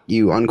 Scott.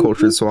 You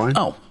uncultured swine.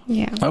 Oh,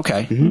 yeah.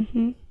 Okay.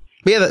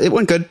 But yeah, it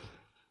went good.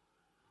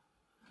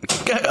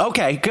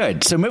 Okay,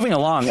 good. So moving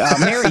along,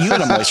 Mary, you had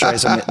a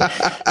moisturizer.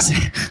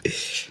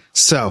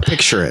 So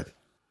picture it,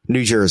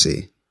 New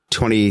Jersey.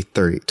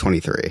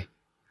 2023.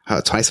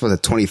 Twice was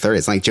it 2030?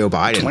 It's like Joe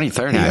Biden.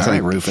 2030. Yeah, All right,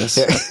 like, Rufus.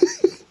 Joe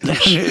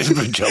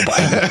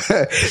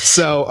Biden.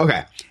 So,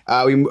 okay.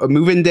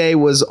 Move-in day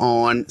was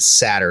on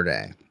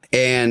Saturday.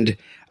 And,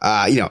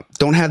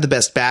 don't have the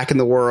best back in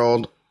the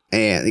world.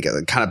 And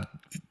kind of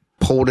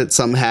pulled it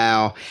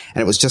somehow.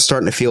 And it was just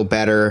starting to feel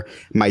better.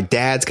 My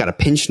dad's got a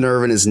pinched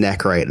nerve in his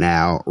neck right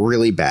now.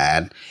 Really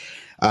bad.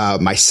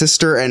 My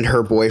sister and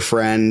her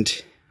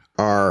boyfriend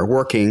are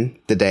working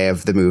the day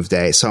of the move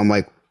day. So I'm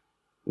like,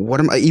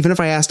 even if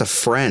I asked a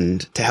friend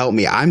to help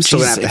me, I'm still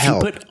gonna have to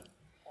help. You put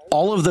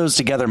all of those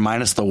together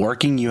minus the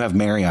working, you have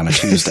Mary on a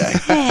Tuesday.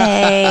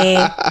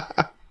 Hey.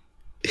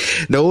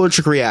 No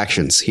allergic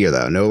reactions here,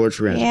 though. No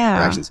allergic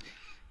reactions.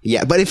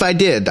 Yeah, but if I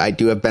did, I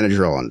do have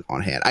Benadryl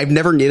on hand. I've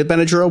never needed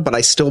Benadryl, but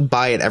I still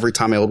buy it every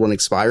time my old one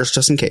expires,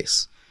 just in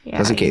case. Yeah,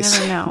 just in case.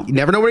 You never know. You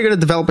never know when you're going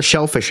to develop a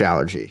shellfish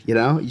allergy.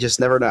 You just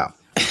never know.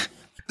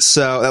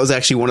 So that was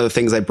actually one of the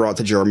things I brought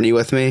to Germany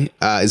with me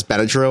is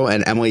Benadryl,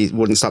 and Emily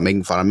wouldn't stop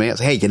making fun of me. I was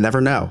like, hey, you never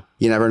know.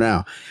 You never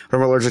know.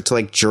 I'm allergic to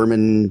like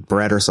German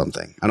bread or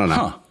something. I don't know.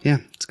 Huh. Yeah,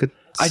 it's good.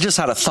 I just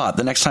had a thought.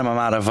 The next time I'm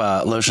out of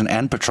lotion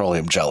and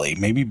petroleum jelly,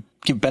 maybe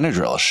give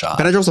Benadryl a shot.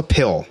 Benadryl's a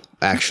pill,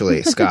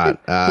 actually, Scott.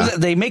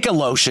 They make a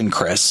lotion,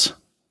 Chris.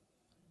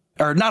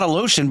 Or not a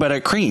lotion, but a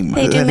cream.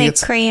 They do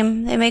make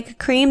cream. They make a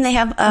cream. They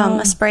have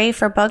a spray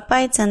for bug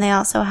bites, and they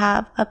also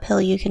have a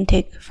pill you can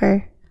take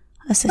for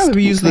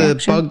maybe use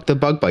the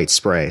bug bite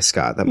spray,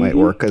 Scott. That might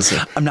work. Because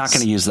I'm not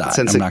going to use that.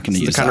 I'm not going to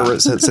use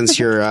that. Since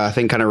your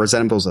thing kind of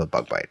resembles a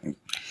bug bite.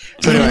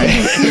 So anyway,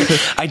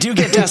 I do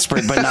get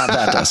desperate, but not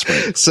that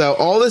desperate. So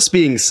all this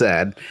being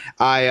said,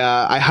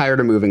 I hired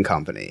a moving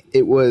company.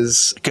 It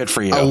was good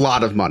for you. A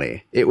lot of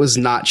money. It was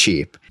not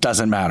cheap.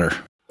 Doesn't matter.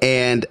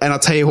 And I'll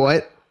tell you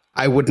what,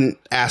 I wouldn't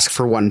ask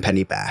for one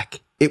penny back.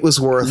 It was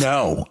worth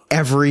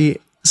every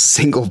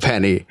single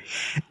penny.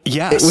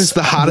 Yes. It was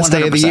the hottest 100%.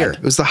 Day of the year.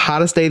 It was the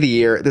hottest day of the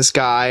year. This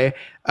guy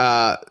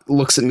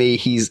looks at me.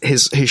 His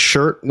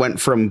shirt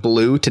went from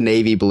blue to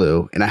navy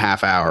blue in a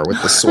half hour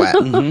with the sweat.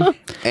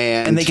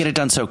 And they get it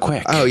done so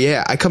quick. Oh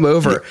yeah. I come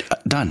over.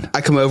 Done. I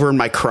come over in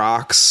my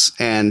Crocs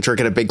and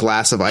drinking a big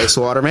glass of ice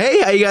water.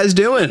 Hey, how you guys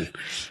doing?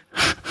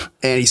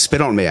 And he spit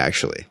on me,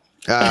 actually.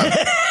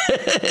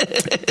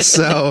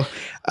 So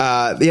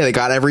they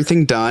got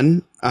everything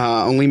done.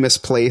 Only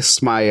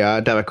misplaced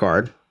my debit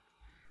card.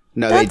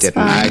 No, they didn't.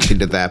 Fine. I actually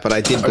did that, but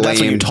I did blame. That's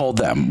what you told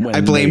them.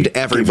 I blamed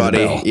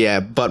everybody. Yeah,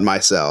 but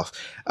myself.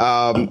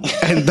 And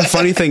the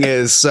funny thing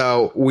is,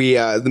 so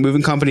the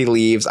moving company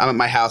leaves. I'm at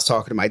my house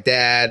talking to my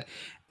dad,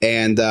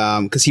 and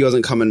because he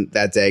wasn't coming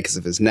that day because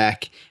of his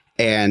neck,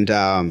 and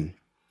I'm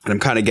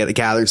kind of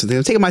gathering something.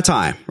 I'm taking my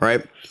time,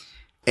 right?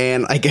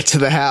 And I get to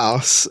the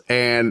house,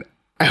 and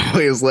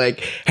Emily was like,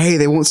 hey,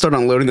 they won't start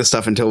unloading the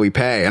stuff until we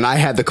pay. And I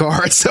had the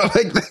card. So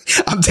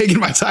I'm taking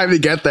my time to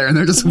get there. And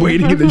they're just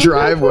waiting in the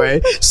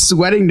driveway,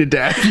 sweating to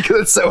death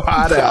because it's so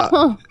hot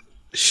out.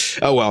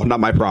 Oh, well, not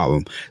my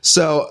problem.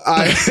 So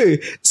I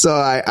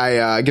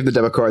give the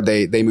debit card.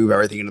 They move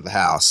everything into the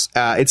house.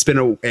 It's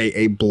been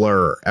a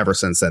blur ever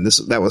since then.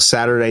 That was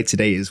Saturday.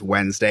 Today is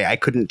Wednesday. I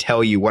couldn't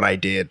tell you what I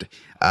did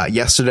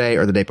yesterday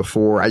or the day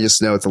before. I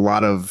just know it's a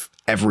lot of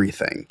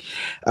everything.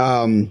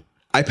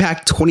 I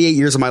packed 28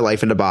 years of my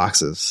life into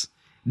boxes.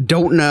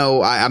 Don't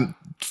know. I'm,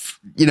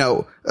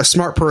 a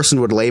smart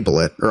person would label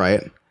it,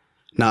 right?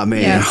 Not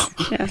me. Yeah.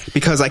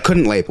 Because I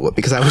couldn't label it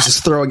because I was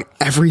just throwing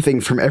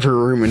everything from every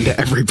room into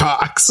every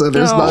box. So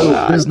there's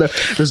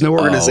there's no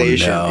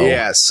organization. Oh, no.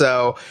 Yeah.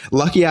 So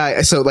lucky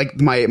so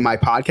like my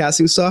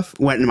podcasting stuff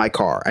went in my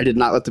car. I did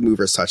not let the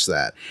movers touch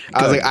that.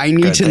 I was like, I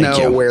need to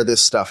know where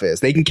this stuff is.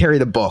 They can carry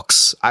the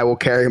books. I will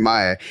carry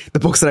the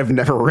books that I've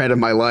never read in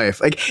my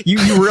life. Like you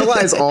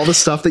realize all the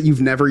stuff that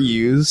you've never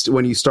used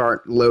when you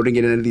start loading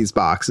it into these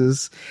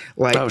boxes.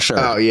 Like,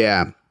 oh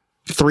yeah.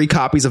 3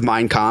 copies of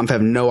Mein Kampf.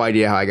 Have no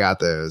idea how I got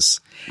those.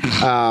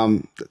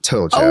 Total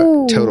joke.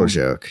 Oh. Total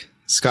joke.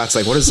 Scott's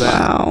like, what is that?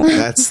 Wow.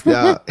 That's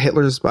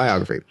Hitler's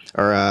biography.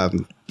 Or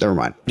never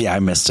mind. Yeah, I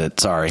missed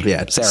it. Sorry.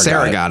 Yeah,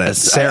 Sarah got it.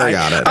 Sarah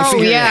got it. I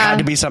figured it had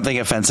to be something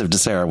offensive to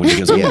Sarah when she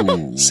goes,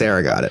 yeah,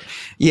 Sarah got it.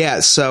 Yeah,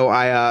 so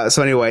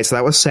anyway, so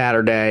that was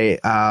Saturday.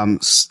 And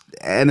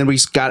then we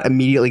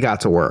immediately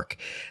got to work.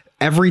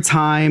 Every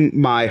time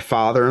my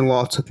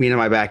father-in-law took me into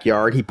my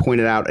backyard, he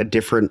pointed out a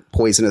different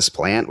poisonous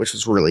plant, which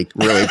was really,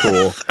 really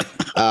cool.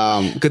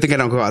 Good thing I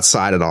don't go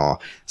outside at all.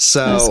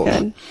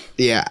 So,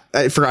 yeah,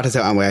 I forgot to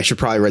tell Emily. I should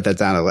probably write that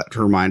down to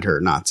remind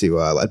her not to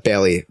let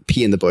Bailey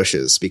pee in the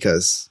bushes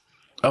because,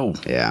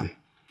 yeah,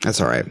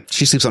 that's all right.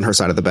 She sleeps on her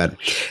side of the bed.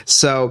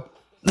 So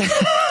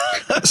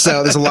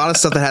there's a lot of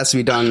stuff that has to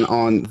be done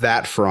on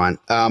that front.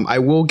 I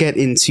will get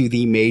into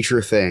the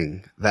major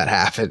thing that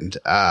happened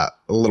a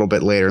little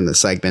bit later in the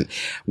segment.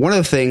 One of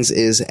the things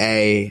is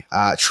a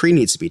tree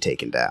needs to be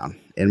taken down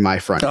in my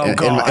front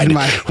in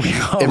my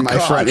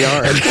front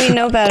yard. We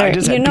know better. I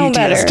just had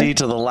PTSD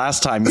to the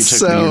last time you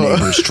took your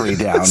neighbor's tree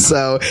down.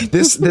 So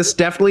this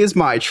definitely is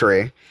my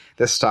tree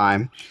this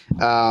time.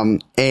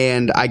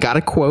 And I got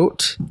a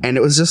quote and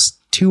it was just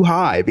too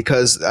high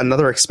because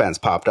another expense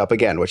popped up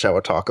again, which I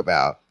will talk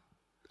about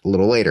a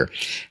little later.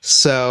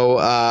 So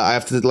I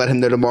have to let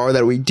him know tomorrow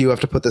that we do have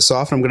to put this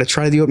off, and I'm going to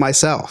try to do it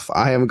myself.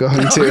 I am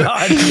going to. We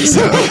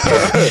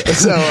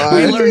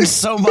learned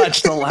so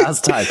much the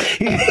last time.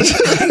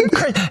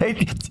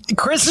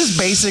 Chris is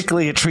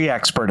basically a tree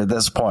expert at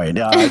this point.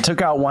 I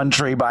took out one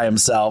tree by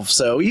himself,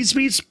 so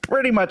he's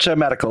pretty much a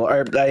medical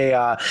or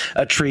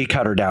a tree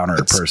cutter downer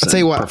person. I'll tell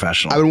you what,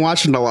 professional. I've been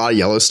watching a lot of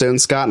Yellowstone,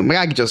 Scott. I'm like,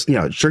 I could just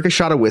drink a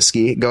shot of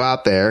whiskey, go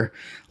out there,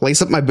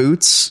 lace up my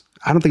boots.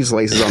 I don't think there's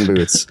laces on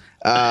boots.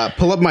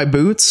 Pull up my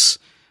boots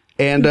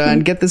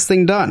and get this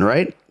thing done,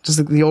 right? Just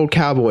like the old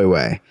cowboy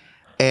way.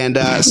 And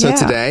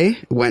today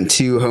went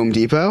to Home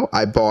Depot.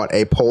 I bought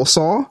a pole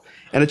saw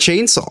and a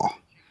chainsaw.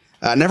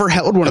 Never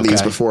held one of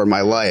these before in my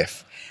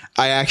life.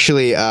 I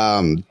actually,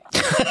 I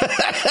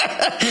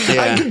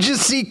could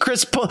just see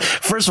Chris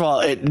first of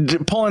all,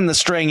 pulling the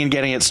string and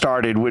getting it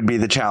started would be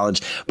the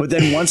challenge. But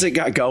then once it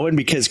got going,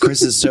 because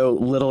Chris is so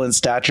little in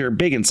stature,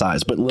 big in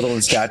size, but little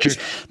in stature,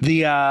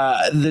 the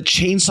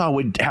chainsaw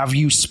would have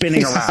you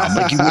spinning around.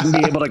 Like you wouldn't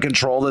be able to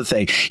control the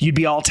thing. You'd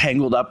be all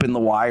tangled up in the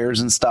wires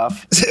and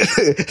stuff.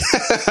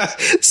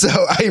 So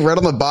I read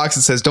on the box,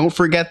 it says, don't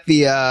forget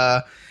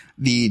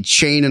the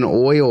chain and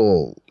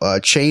oil,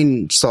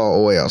 chainsaw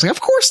oil. I was like,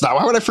 of course not.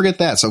 Why would I forget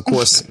that? So of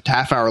course,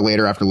 half hour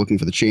later, after looking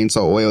for the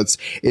chainsaw oil,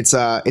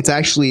 it's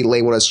actually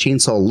labeled as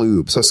chainsaw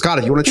lube. So Scott,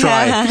 if you want to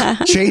try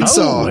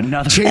chainsaw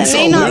that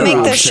may not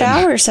make the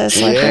shower so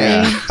slippery.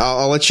 Yeah,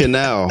 I'll let you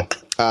know.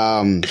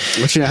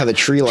 Let you know how the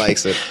tree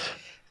likes it.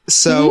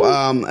 So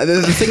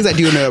the things I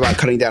do know about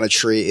cutting down a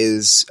tree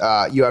is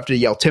you have to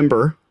yell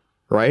timber,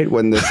 right?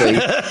 When the thing,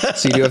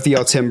 so you do have to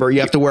yell timber.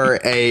 You have to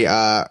wear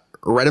a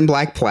red and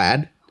black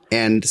plaid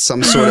and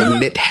some sort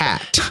of knit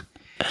hat.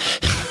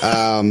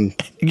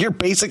 You're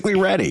basically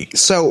ready.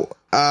 So,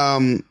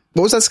 what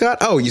was that, Scott?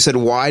 Oh, you said,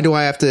 why do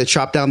I have to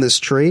chop down this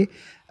tree?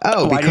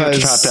 Why do you have to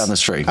chop down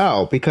this tree?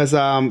 Oh, because,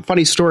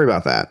 funny story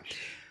about that.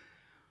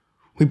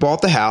 We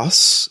bought the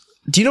house.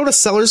 Do you know what a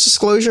seller's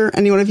disclosure?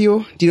 Any one of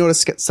you? Do you know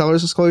what a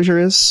seller's disclosure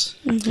is?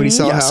 When you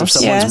sell a house? If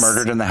someone's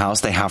murdered in the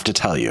house, they have to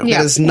tell you.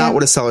 That is not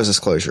what a seller's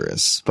disclosure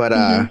is. But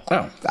I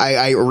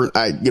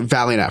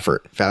valiant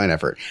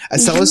effort. A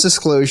seller's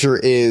disclosure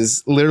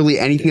is literally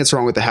anything that's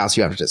wrong with the house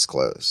you have to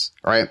disclose.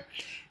 Right?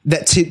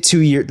 That to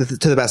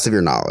the best of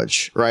your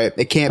knowledge. Right?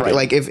 It can't be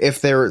like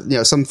if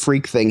there some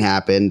freak thing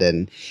happened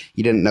and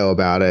you didn't know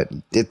about it,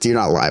 you're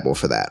not liable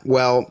for that.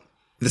 Well,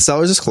 the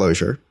seller's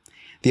disclosure.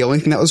 The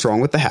only thing that was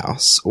wrong with the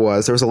house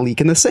was there was a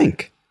leak in the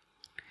sink.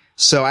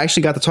 So I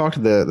actually got to talk to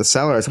the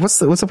seller. I said, what's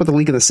up with the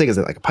leak in the sink? Is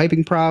it like a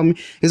piping problem?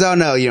 He goes, oh,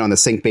 no, in the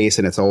sink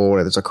basin, it's old.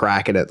 There's a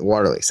crack in it. The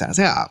water leaks. I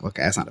said,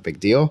 okay, that's not a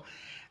big deal.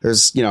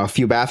 There's, a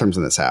few bathrooms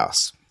in this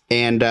house.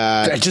 And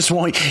I just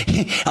won't.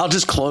 I'll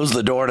just close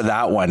the door to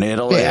that one.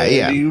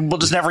 We'll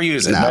just never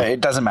use it. No,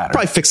 it doesn't matter.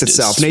 Probably fix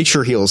itself.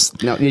 Nature heals.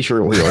 No,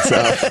 nature will heal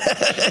itself.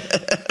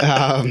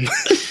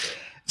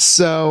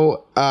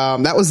 So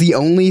that was the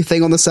only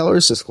thing on the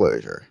seller's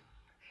disclosure.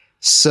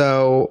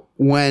 So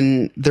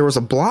when there was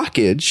a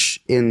blockage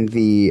in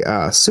the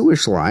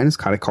sewage line, it's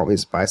kind of caught me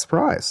by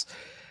surprise.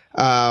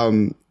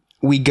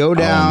 We go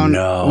down.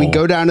 Oh, no. We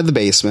go down to the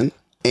basement,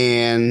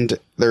 and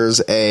there's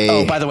a.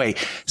 Oh, by the way,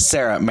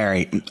 Sarah,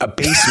 Mary, a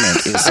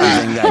basement is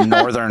something that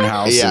northern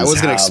houses. Yeah, I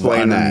was going to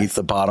explain underneath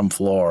the bottom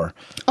floor.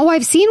 Oh,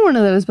 I've seen one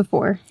of those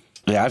before.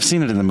 Yeah, I've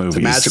seen it in the movies.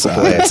 It's a magical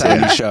place.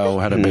 That 70s show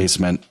had a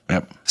basement.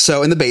 Yep.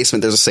 So in the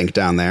basement, there's a sink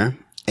down there,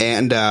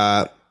 and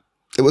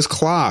it was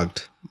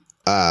clogged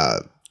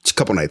a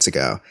couple nights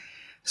ago.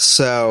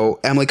 So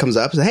Emily comes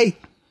up and says, "Hey,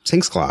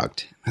 sink's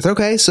clogged." I said,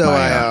 "Okay."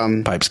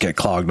 So pipes get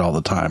clogged all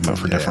the time, but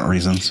for different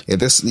reasons. Yeah,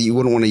 you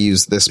wouldn't want to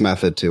use this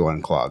method to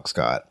unclog,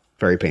 Scott.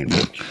 Very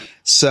painful.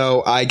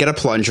 So I get a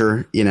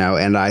plunger,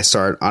 and I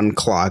start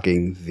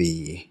unclogging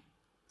the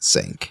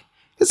sink.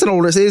 It's an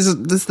older.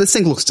 The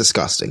sink looks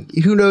disgusting.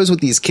 Who knows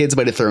what these kids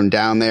might have thrown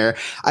down there?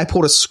 I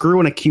pulled a screw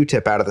and a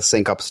Q-tip out of the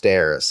sink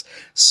upstairs.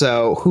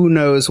 So who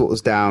knows what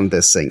was down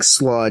this sink?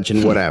 Sludge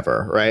and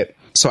whatever, right?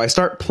 So I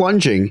start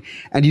plunging.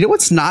 And you know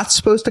what's not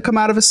supposed to come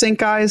out of a sink,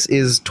 guys,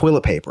 is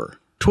toilet paper.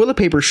 Toilet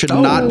paper should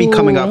not be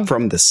coming up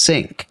from the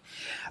sink.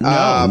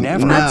 No,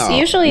 never. That's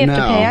usually you have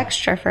to pay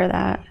extra for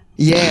that.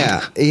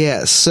 Yeah.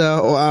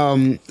 So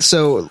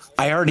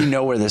I already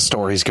know where this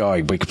story's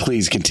going, but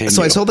please continue.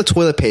 So I saw the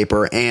toilet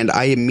paper, and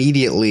I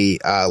immediately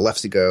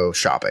left to go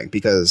shopping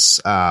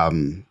because,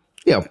 plenty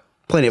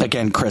of.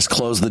 Again, Chris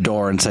closed the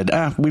door and said,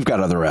 "We've got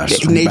other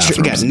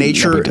restrooms."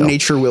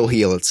 Nature will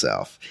heal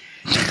itself.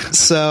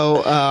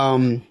 So,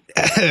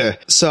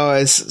 so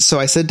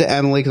I said to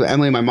Emily, because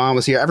Emily and my mom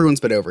was here.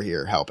 Everyone's been over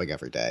here helping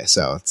every day,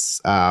 so it's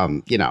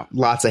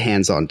lots of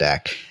hands on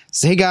deck.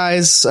 So hey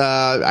guys,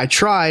 I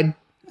tried.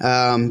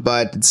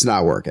 But it's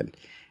not working.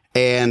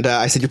 And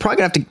I said, you're probably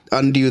going to have to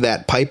undo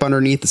that pipe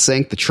underneath the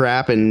sink, the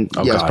trap. And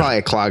it's probably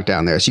a clog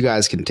down there. So you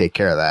guys can take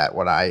care of that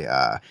when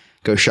I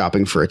go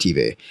shopping for a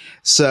TV.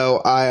 So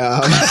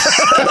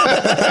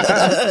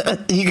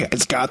you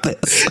guys got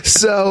this.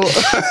 So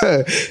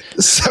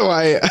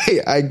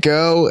I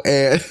go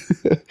and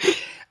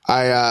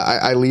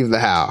I leave the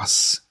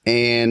house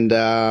and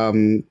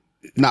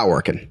not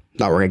working.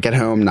 Get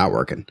home, not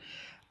working.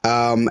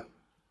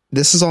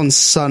 This is on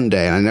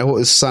Sunday, and I know it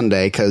was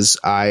Sunday because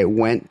I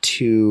went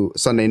to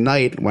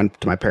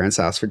my parents'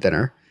 house for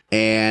dinner,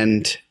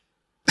 and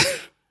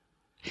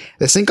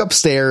the sink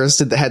upstairs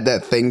had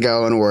that thing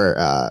going where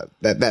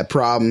that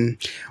problem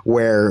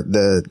where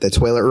the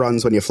toilet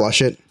runs when you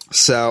flush it.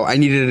 So I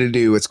needed to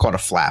do it's called a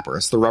flapper.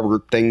 It's the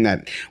rubber thing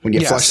that when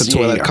you flush the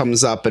toilet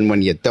comes up, and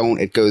when you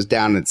don't, it goes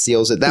down and it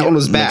seals it. That one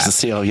was bad. Makes the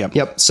seal.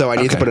 Yep. So I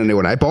need to put a new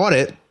one. I bought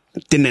it,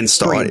 didn't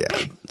install it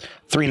yet.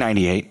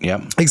 $398.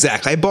 Yep.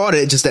 Exactly. I bought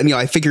it. Just,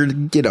 I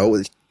figured,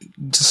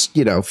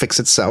 fix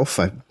itself.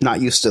 I'm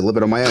not used to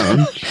living on my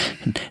own.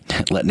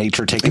 Let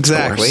nature take its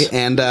course.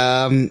 And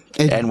when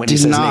he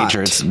says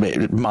nature, it's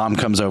mom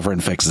comes over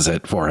and fixes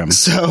it for him.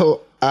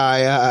 So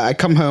I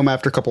come home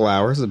after a couple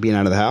hours of being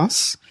out of the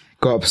house,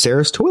 go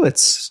upstairs,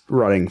 toilet's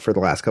running for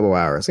the last couple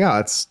hours. Yeah,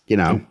 that's,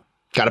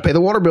 got to pay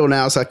the water bill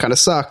now. So that kind of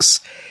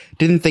sucks.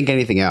 Didn't think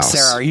anything else.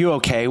 Sarah, are you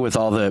okay with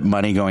all the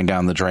money going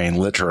down the drain,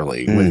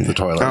 literally, with the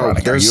toilet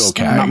running? Are you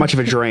okay? Not much of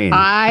a drain,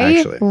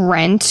 actually.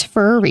 Rent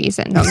for a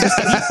reason. No, I'm just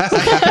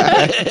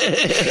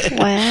kidding.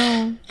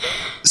 Wow.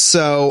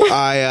 So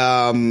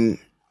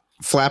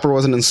flapper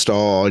wasn't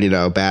installed,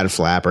 bad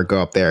flapper. Go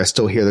up there. I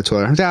still hear the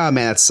toilet. Oh, man,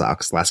 that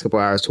sucks. Last couple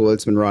hours,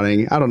 toilet's been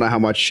running. I don't know how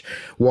much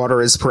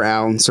water is per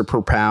ounce or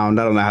per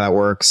pound. I don't know how that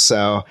works.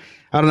 So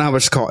I don't know how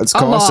much it's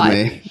costing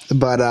me,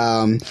 but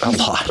a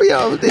lot.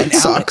 It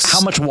sucks.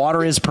 How much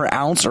water is per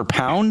ounce or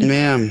pound?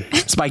 Man,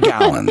 it's by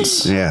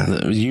gallons. Yeah,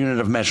 the unit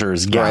of measure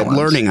is gallons.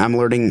 Right, I'm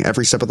learning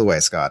every step of the way,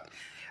 Scott.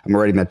 I'm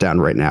writing that down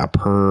right now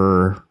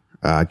per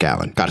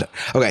gallon. Got it.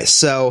 Okay,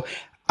 so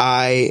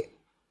I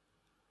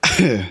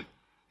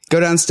go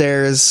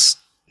downstairs,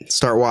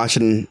 start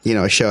watching,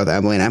 a show with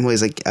Emily, and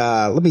Emily's like,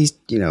 let me,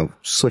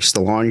 switch the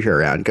laundry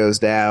around. Goes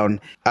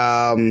down.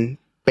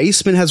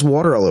 Basement has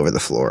water all over the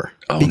floor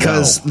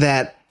because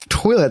that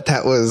toilet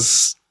that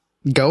was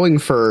going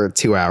for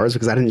 2 hours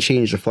because I didn't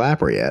change the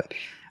flapper yet,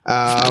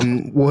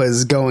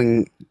 was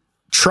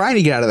trying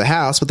to get out of the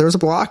house, but there was a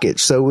blockage.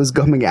 So it was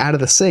coming out of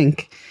the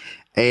sink,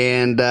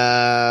 and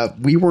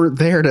we weren't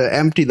there to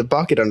empty the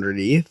bucket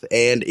underneath,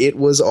 and it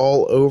was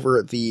all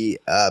over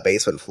the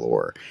basement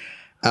floor.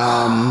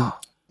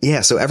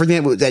 Yeah, so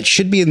everything that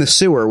should be in the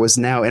sewer was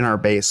now in our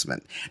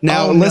basement.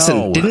 Now,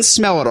 listen, didn't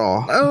smell at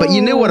all, but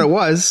you knew what it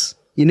was.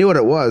 You knew what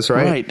it was,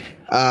 right?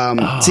 See,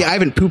 I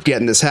haven't pooped yet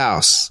in this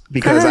house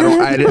because I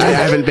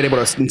haven't been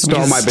able to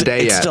install my bidet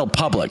yet. It's still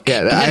public.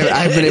 Yeah, I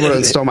haven't been able to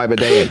install my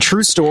bidet yet.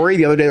 True story.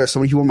 The other day, there were so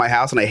many people in my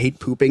house, and I hate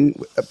pooping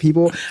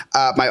people.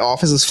 My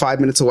office is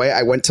 5 minutes away.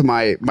 I went to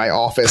my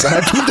office, and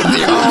I pooped in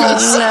the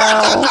office.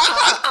 Oh,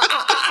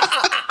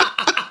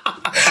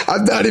 no.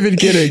 I'm not even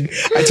kidding.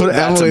 I told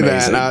Emily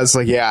that, and I was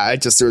like, yeah,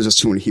 there was just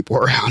too many people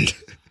around.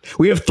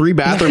 We have 3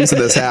 bathrooms in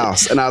this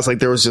house, and I was like,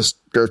 there was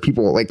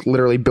people like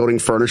literally building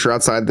furniture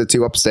outside the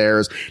 2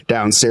 upstairs,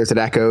 downstairs it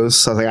echoes.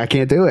 So I was like, I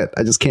can't do it.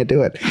 I just can't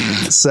do it.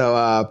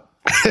 So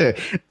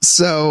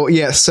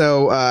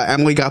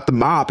Emily got the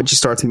mop, and she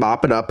starts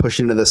mopping up,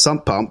 pushing into the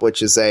sump pump,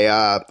 which is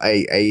a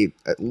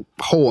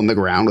hole in the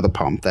ground with a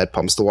pump that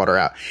pumps the water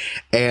out.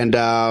 And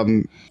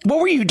what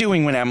were you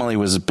doing when Emily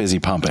was busy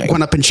pumping?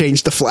 Went up and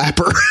changed the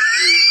flapper.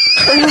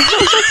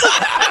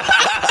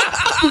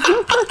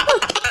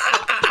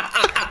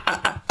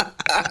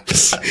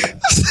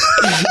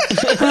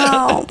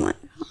 Oh my.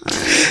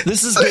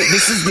 This is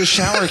the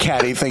shower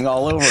caddy thing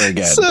all over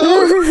again.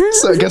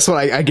 So guess what?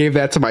 I gave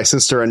that to my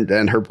sister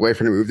and her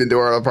boyfriend who moved into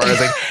our apartment.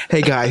 I was like,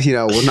 hey guys,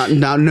 we're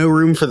not no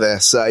room for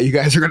this. You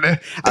guys are gonna.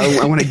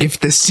 I want to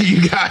gift this to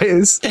you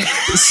guys.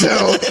 So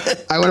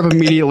I went up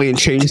immediately and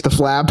changed the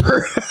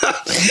flapper.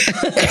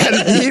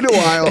 And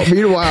meanwhile,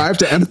 I have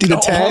to empty the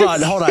tank.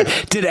 Hold on.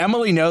 Did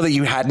Emily know that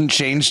you hadn't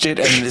changed it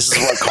and this is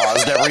what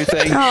caused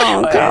everything?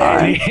 Oh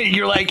God!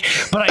 You're like,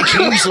 but I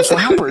changed the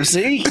flapper.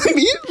 See?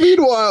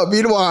 Meanwhile,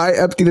 I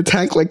emptied the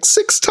tank like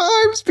 6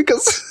 times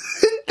because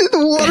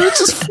the water is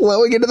just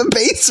flowing into the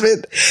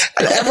basement.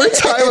 And every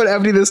time I'd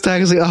empty this tank, I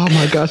was like, oh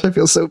my gosh, I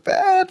feel so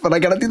bad, but I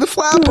gotta do the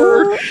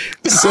flapper.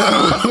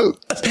 So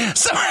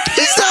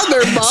he's down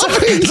there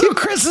mopping. So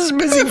Chris is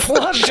busy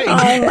flushing.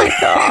 Oh my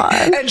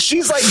God! And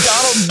she's like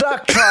Donald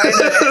Duck trying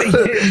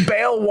to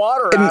bail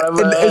water out of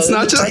it. It's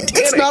not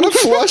a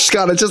flush,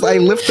 Scott. It's just I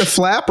lift the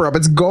flapper up.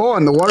 It's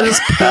gone. The water's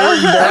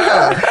pouring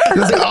down.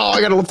 It's like, oh, I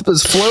gotta lift up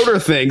this floater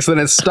thing. So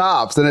then it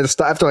stops. And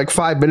after like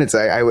 5 minutes,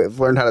 I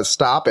learned how to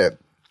stop it.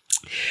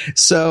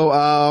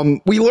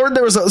 So we learned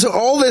so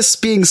all this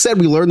being said,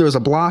 we learned there was a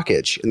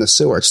blockage in the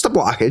sewer. Just a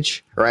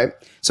blockage, right?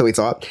 So we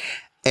thought.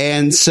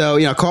 And so,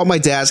 I called my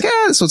dad. Like,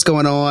 this is what's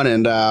going on.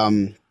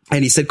 And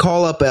he said,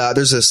 call up.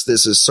 There's a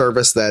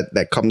service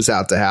that comes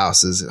out to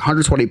houses.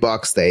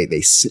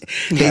 $120.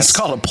 It's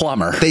called a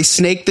plumber. They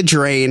snake the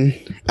drain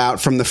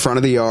out from the front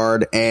of the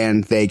yard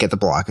and they get the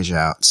blockage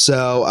out.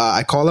 So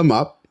I call them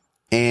up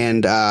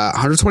and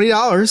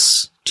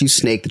 $120 to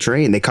snake the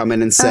drain. They come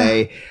in and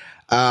say,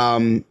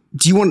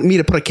 do you want me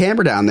to put a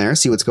camera down there,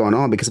 see what's going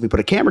on? Because if we put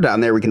a camera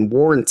down there, we can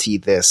warranty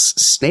this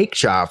snake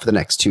job for the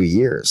next 2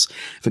 years.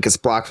 If it gets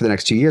blocked for the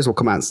next 2 years, we'll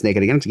come out and snake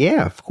it again.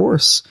 Yeah, of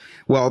course.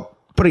 Well,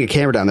 putting a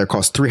camera down there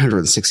costs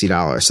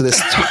 $360. So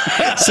this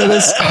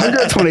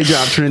 $120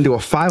 job turned into a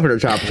 $500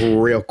 job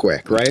real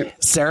quick, right?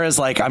 Sarah's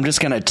like, I'm just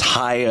going to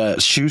tie a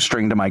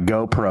shoestring to my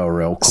GoPro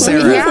real quick.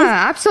 Sarah,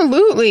 yeah,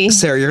 absolutely.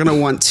 Sarah, you're going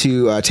to want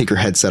to take your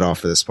headset off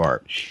for this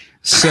part.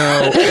 So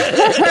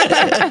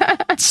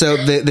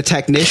the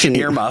technician,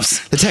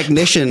 earmuffs. The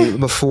technician,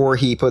 before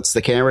he puts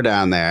the camera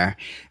down there,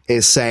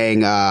 is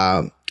saying,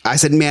 I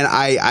said, man,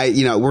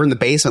 we're in the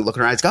basement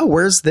looking around. He's like, oh,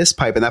 where's this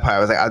pipe and that pipe? I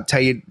was like, I'll tell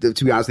you,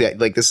 to be honest with you,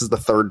 like, this is the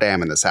 3rd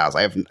dam in this house.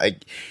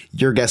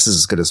 Your guess is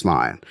as good as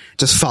mine.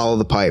 Just follow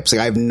the pipes.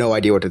 Like, I have no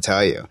idea what to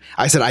tell you.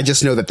 I said, I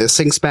just know that this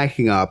thing's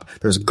backing up.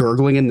 There's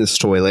gurgling in this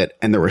toilet,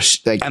 and there was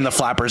and the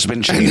flapper's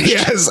been changed.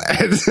 Yes.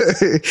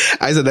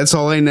 I said, that's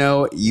all I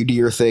know. You do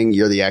your thing.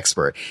 You're the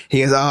expert.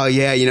 He goes, oh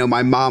yeah,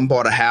 my mom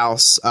bought a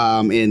house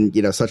in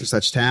such and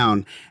such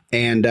town.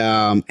 And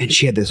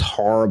she had this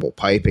horrible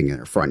piping in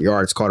her front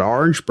yard. It's called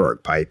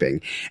Orangeburg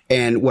piping.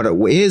 And what it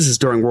is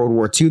during World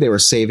War II, they were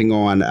saving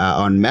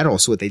on metal.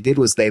 So what they did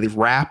was they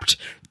wrapped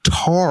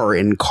tar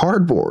in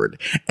cardboard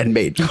and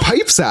made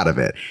pipes out of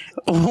it.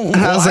 And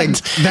I was like,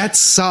 that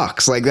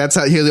sucks. Like, that's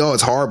how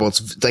it's horrible.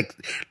 It's like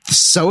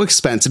so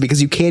expensive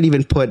because you can't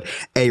even put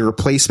a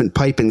replacement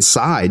pipe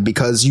inside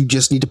because you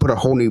just need to put a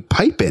whole new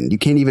pipe in. You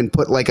can't even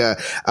put like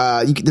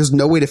there's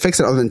no way to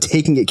fix it other than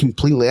taking it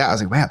completely out. I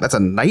was like, wow, that's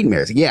a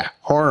nightmare. Like, yeah,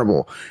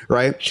 horrible.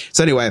 Right.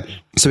 So anyway,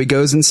 so he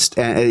goes and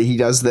he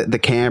does the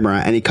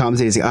camera and he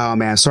comes in. He's like, oh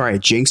man, sorry, I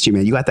jinxed you,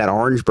 man. You got that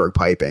Orangeburg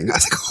piping. I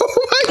was like,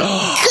 oh my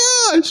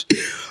gosh.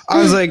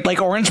 I was like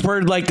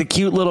Orangeburg, like the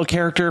cute little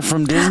character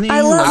from Disney.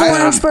 I love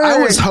Orangeburg. I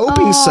was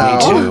hoping so.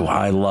 Me too.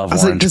 I love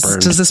Orangeburg.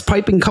 Like, does this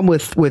piping come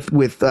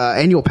with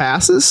annual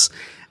passes?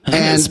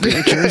 And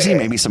Spirit jersey,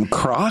 maybe some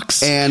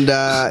Crocs. And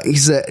he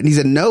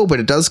said no, but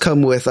it does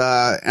come with.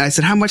 And I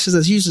said, how much does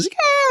this usually? Like,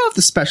 I'll have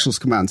the specials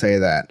come out and tell you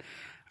that.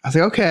 I was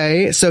like,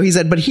 okay. So he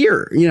said, but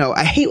here,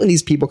 I hate when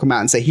these people come out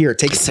and say, here,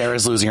 take.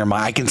 Sarah's losing her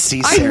mind. I can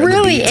see Sarah. I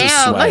really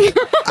am.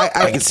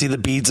 I can see the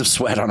beads of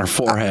sweat on her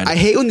forehead. I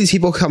hate when these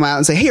people come out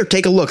and say, here,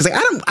 take a look. It's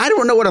like, I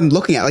don't know what I'm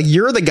looking at. Like,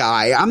 you're the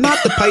guy. I'm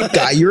not the pipe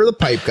guy. You're the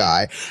pipe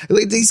guy.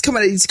 Like, he's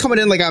coming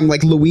in like I'm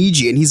like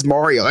Luigi and he's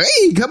Mario. Like,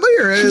 hey, come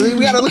here. We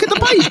got to look at the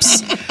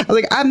pipes. I was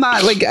like, I'm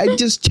not like,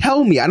 just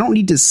tell me. I don't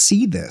need to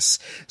see this.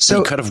 So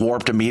you could have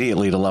warped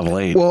immediately to level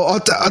 8. Well,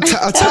 I'll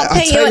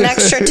pay you an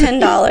extra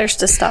 $10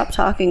 to stop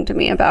talking to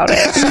me about it.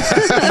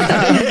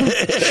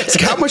 It's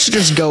like, how much to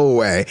just go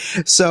away?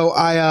 So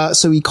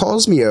so he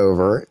calls me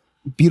over.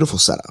 Beautiful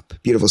setup.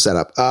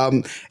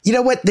 You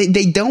know what?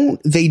 They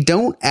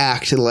don't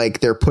act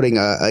like they're putting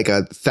a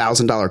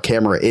 $1,000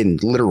 camera in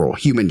literal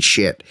human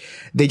shit.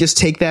 They just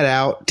take that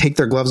out, take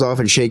their gloves off,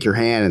 and shake your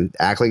hand and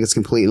act like it's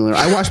completely literal.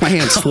 I washed my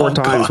hands 4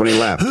 times when he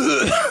left.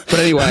 But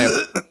anyway.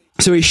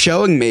 So he's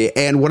showing me,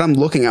 and what I'm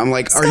looking at, I'm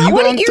like, Scott, are you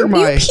going through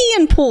my... You pee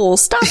in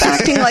pools. Stop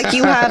acting like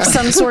you have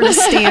some sort of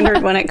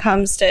standard when it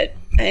comes to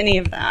any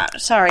of that.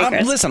 Sorry,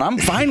 Chris. Listen, I'm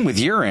fine with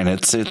urine.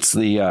 It's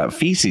the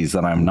feces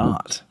that I'm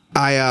not.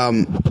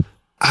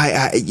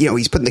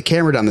 He's putting the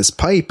camera down this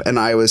pipe, and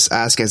I was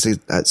asking,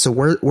 so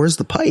where's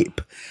the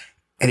pipe?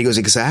 And he goes,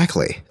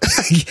 exactly.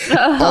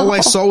 All I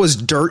saw was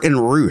dirt and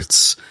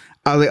roots.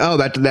 I was like, oh,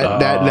 that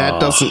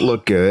doesn't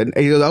look good. And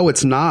he goes, oh,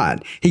 it's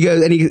not. He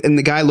goes, and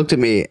the guy looked at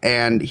me,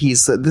 and he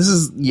said, this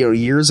is,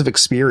 years of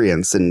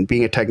experience and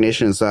being a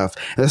technician and stuff.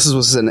 And this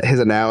was his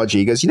analogy.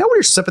 He goes, when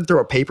you're sipping through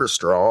a paper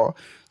straw? I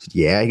said,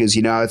 yeah. He goes,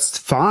 it's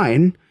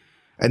fine.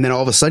 And then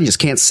all of a sudden you just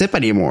can't sip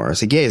anymore. I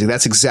said, yeah. He's like,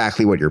 that's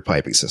exactly what your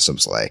piping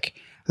system's like.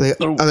 I was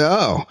like,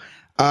 oh.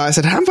 I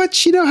said, how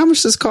much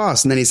does this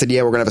cost? And then he said,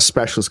 yeah, we're going to have a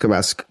specialist come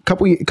out.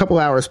 A couple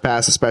hours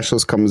pass, a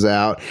specialist comes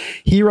out.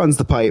 He runs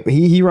the pipe.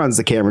 He runs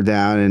the camera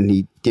down, and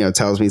he,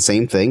 tells me the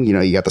same thing.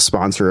 You got the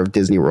sponsor of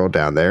Disney World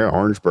down there,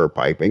 Orangeburg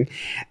Piping.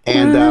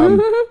 And,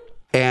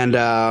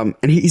 and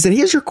he said,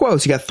 here's your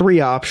quotes. You got 3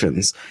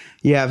 options.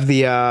 You have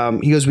the,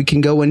 he goes, we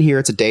can go in here.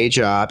 It's a day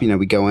job.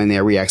 We go in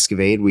there, we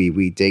excavate,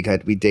 we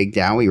dig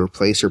down, we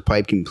replace your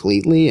pipe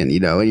completely, and,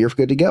 and you're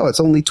good to go. It's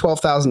only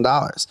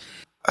 $12,000.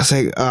 I was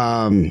like,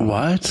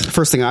 what?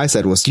 First thing I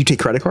said was, do you take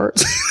credit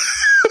cards?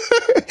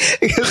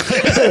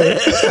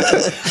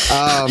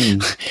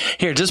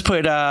 Here, just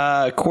put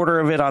a quarter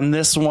of it on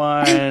this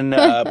one, put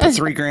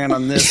 $3,000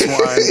 on this one.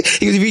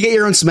 If you get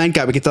your own cement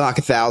guy, we get to knock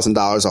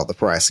 $1,000 off the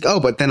price. Like, oh,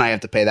 but then I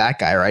have to pay that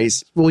guy, right?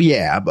 Well,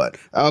 yeah, but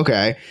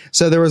okay.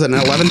 So there was an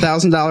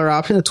 $11,000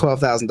 option, a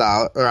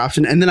 $12,000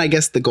 option, and then I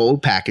guess the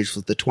gold package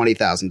was the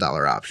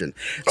 $20,000 option.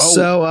 Oh.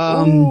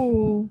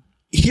 So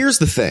here's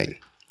the thing.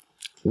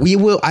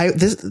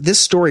 This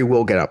story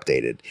will get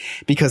updated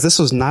because this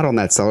was not on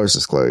that seller's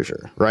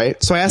disclosure,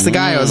 right? So I asked the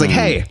guy, I was like,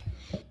 hey,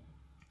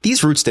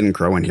 these roots didn't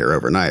grow in here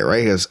overnight, right?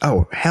 He goes,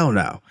 oh, hell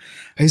no.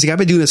 He's like, I've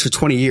been doing this for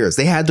 20 years.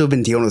 They had to have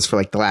been dealing with this for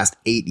like the last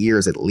 8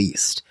 years at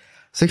least.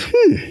 It's like,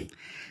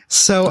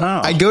 So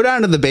I go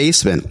down to the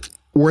basement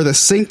where the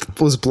sink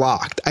was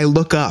blocked. I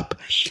look up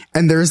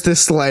and there's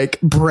this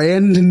like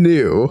brand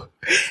new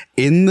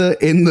in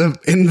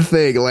the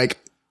thing, like,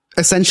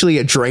 essentially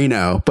a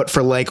Drano, but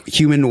for like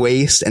human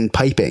waste and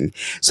piping,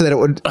 so that it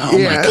would. So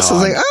I was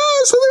like,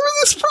 so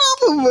this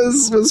problem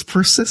was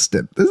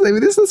persistent.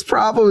 This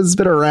problem has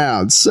been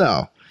around.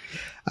 So,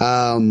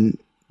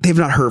 they've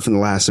not heard from the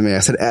last of me. I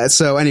said,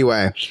 so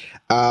anyway,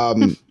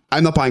 I'm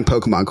not buying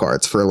Pokemon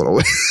cards for a little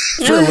while.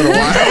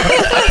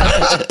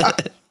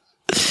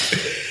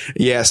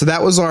 Yeah, so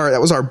that was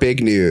our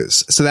big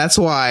news. So that's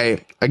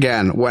why,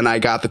 again, when I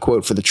got the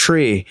quote for the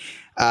tree,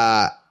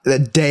 the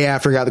day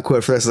after I got the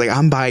quote for this, I was like,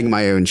 I'm buying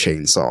my own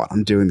chainsaw.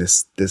 I'm doing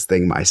this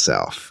thing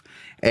myself,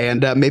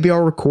 and maybe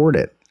I'll record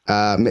it.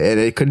 And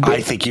it could be.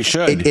 I think you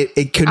should.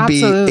 It could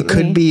Absolutely. be. It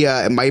could be.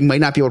 It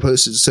might not be able to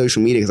post it to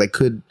social media because I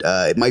could.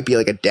 It might be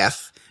like a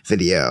death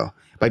video.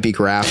 It might be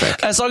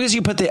graphic. As long as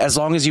you put the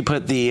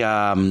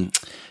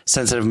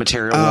sensitive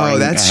material. Oh,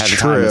 that's ahead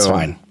true. of time, it's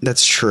fine.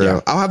 That's true.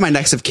 Yeah. I'll have my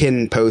next of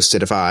kin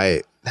posted if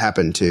I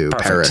happen to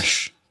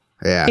perish.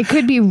 Yeah. It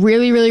could be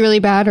really, really, really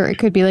bad, or it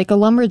could be like a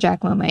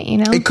lumberjack moment,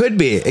 It could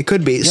be.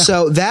 Yeah.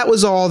 So that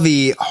was all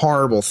the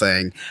horrible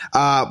thing.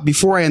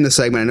 Before I end the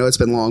segment, I know it's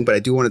been long, but I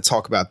do want to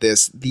talk about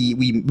this.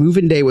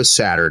 Move-in day was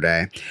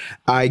Saturday.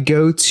 I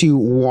go to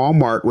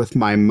Walmart with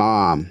my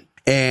mom.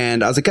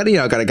 And I was like, got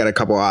a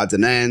couple odds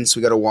and ends.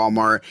 We go to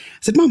Walmart. I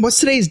said, Mom, what's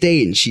today's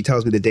date? And she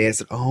tells me the date. I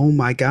said, oh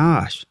my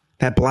gosh,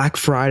 that Black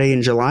Friday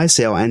and July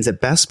sale ends at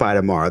Best Buy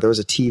tomorrow. There was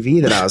a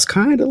TV that I was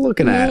kind of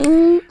looking at.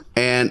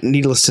 And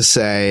needless to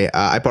say,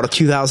 I bought a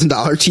 $2,000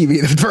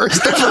 TV the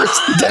first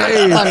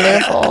day.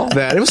 Wonderful.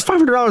 It was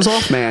 $500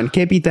 off, man.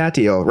 Can't beat that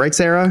deal. Right,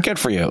 Sarah? Good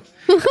for you.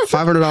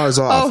 $500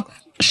 off. Oh.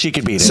 She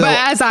could beat it. But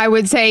as I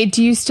would say,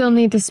 do you still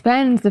need to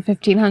spend the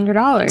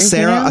 $1,500?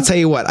 Sarah, I'll tell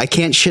you what. I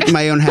can't shit in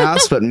my own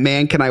house, but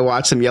man, can I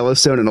watch some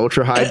Yellowstone in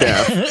ultra high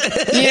def.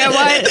 You know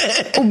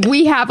what?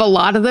 We have a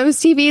lot of those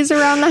TVs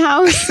around the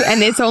house,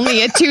 and it's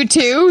only a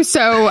 2.2,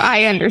 so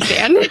I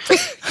understand.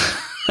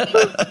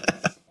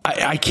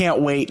 I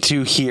can't wait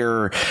to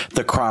hear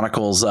the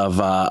chronicles of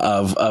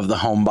the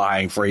home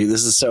buying for you.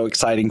 This is so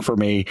exciting for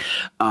me.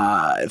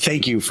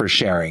 Thank you for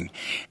sharing.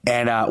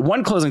 And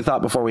one closing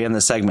thought before we end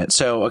the segment.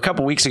 So a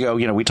couple weeks ago,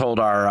 we told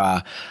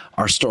our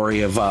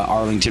story of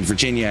Arlington,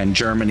 Virginia, and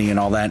Germany and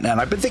all that.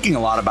 And I've been thinking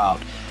a lot about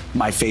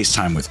my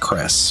FaceTime with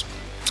Chris,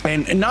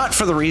 and not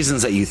for the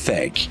reasons that you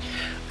think.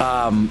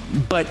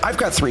 But I've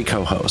got 3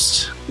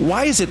 co-hosts.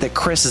 Why is it that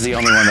Chris is the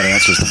only one that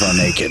answers the phone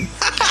naked?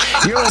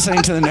 You're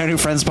listening to the No New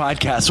Friends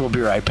podcast. We'll be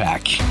right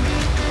back.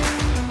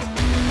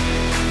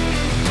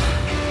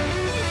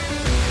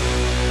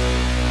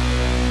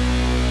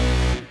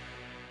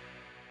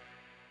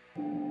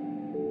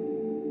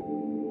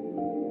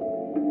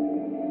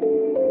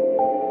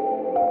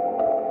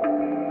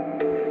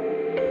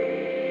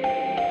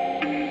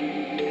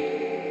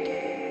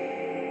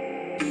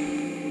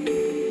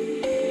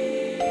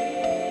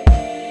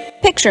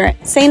 Picture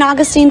it, St.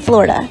 Augustine,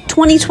 Florida,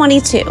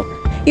 2022.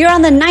 You're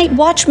on the Night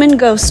Watchman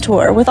Ghost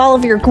Tour with all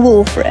of your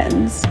ghoul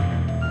friends.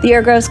 The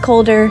air grows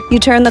colder, you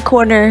turn the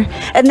corner,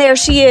 and there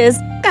she is,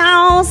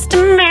 Ghost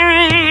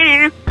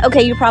Mary.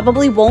 Okay, you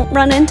probably won't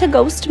run into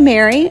Ghost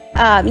Mary.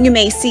 You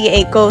may see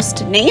a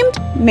ghost named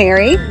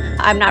Mary.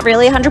 I'm not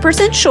really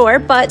 100% sure,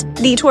 but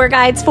the tour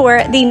guides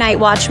for the Night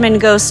Watchman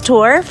Ghost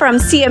Tour from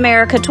See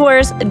America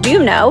Tours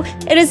do know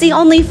it is the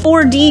only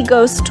 4D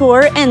ghost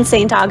tour in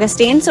St.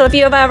 Augustine. So if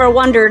you have ever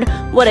wondered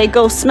what a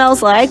ghost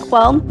smells like,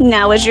 well,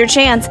 now is your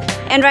chance.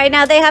 And right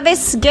now they have a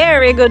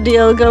scary good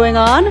deal going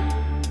on.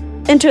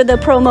 Enter the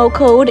promo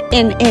code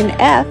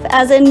NNF,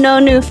 as in no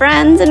new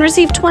friends, and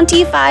receive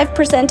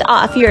 25%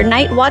 off your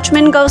Night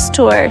Watchman Ghost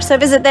Tour. So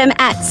visit them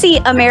at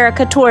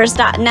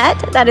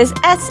seeamericatours.net. That is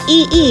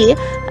SEE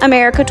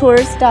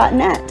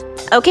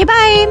americatours.net. Okay,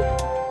 bye.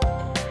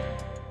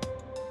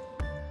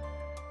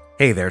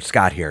 Hey there,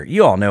 Scott here.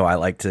 You all know I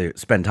like to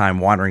spend time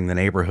wandering the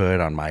neighborhood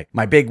on my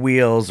big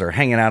wheels or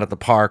hanging out at the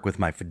park with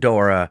my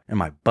fedora and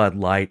my Bud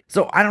Light.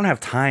 So I don't have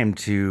time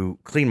to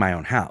clean my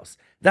own house.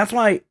 That's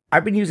why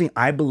I've been using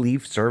I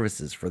Believe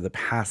services for the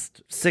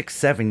past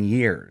 6-7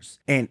 years,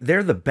 and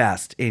they're the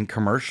best in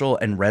commercial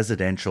and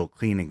residential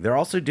cleaning. They're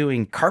also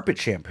doing carpet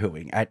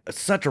shampooing at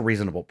such a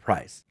reasonable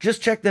price.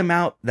 Just check them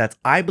out. That's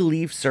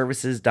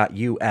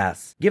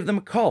ibelieveservices.us. Give them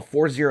a call,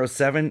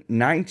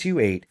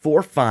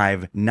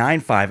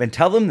 407-928-4595, and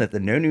tell them that the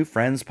No New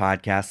Friends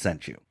podcast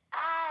sent you.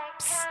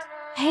 Psst.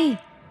 Hey,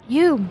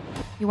 you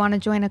want to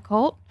join a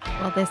cult?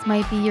 Well, this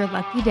might be your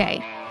lucky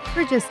day.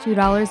 For just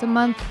 $2 a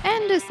month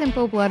and a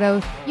simple blood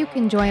oath, you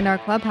can join our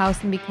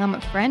clubhouse and become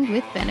a friend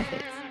with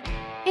benefits.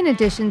 In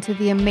addition to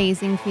the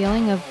amazing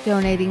feeling of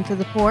donating to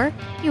the poor,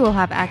 you will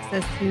have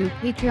access to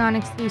Patreon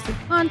exclusive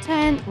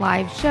content,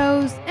 live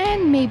shows,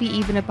 and maybe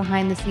even a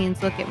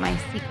behind-the-scenes look at my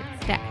secret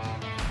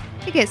stash.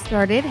 To get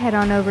started, head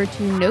on over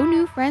to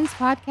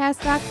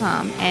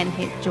nonewfriendspodcast.com and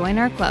hit join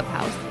our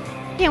clubhouse.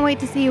 Can't wait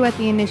to see you at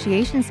the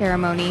initiation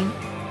ceremony.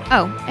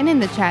 Oh, and in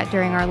the chat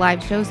during our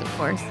live shows, of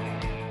course.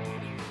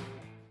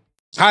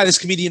 Hi, this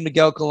is comedian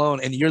Miguel Colon,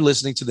 and you're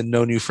listening to the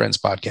No New Friends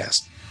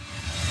podcast.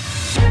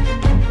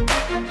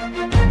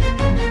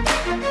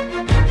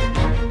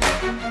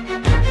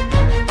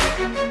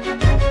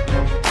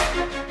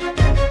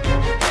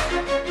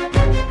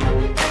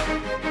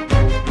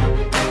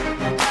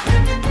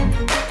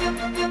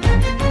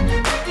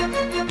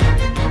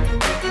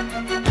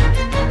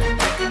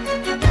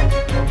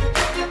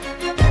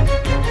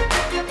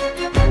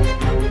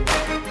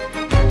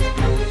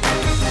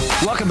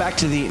 Back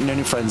to the No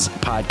New Friends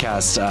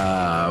podcast.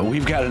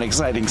 We've got an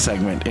exciting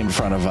segment in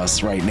front of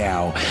us right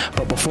now.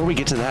 But before we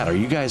get to that, are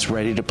you guys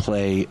ready to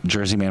play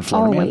Jersey Man,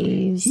 Florida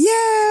Always. Man?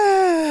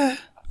 Yeah!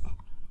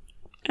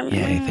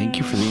 Yay, thank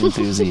you for the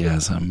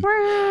enthusiasm.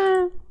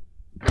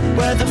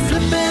 Whether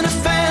flipping a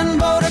fan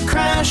boat or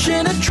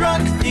crashing a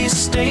truck, these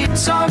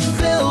states are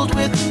filled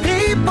with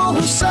people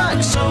who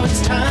suck. So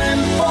it's time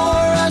for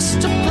us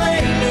to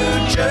play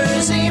New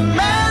Jersey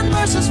Man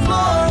versus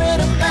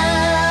Florida Man.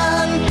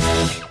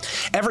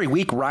 Every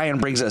week, Ryan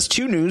brings us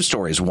two news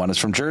stories. One is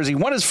from Jersey,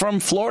 one is from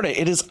Florida.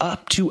 It is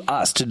up to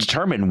us to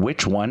determine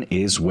which one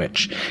is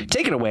which.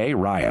 Take it away,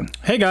 Ryan.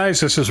 Hey guys,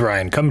 this is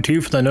Ryan, coming to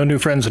you from the No New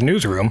Friends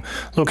newsroom,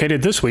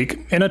 located this week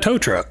in a tow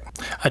truck.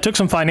 I took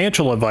some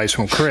financial advice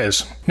from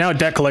Chris. Now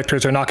debt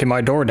collectors are knocking my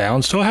door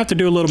down, so I have to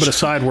do a little bit of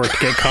side work to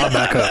get caught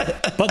back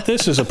up. But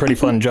this is a pretty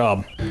fun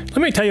job. Let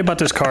me tell you about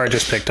this car I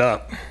just picked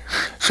up.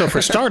 So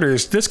for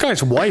starters, this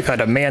guy's wife had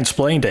to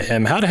mansplain to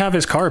him how to have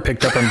his car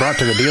picked up and brought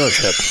to the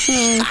dealership.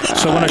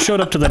 So when I showed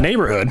up to the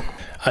neighborhood,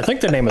 I think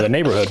the name of the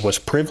neighborhood was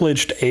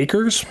Privileged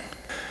Acres.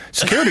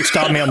 Security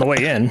stopped me on the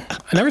way in. I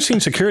never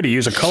seen security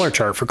use a color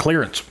chart for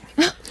clearance.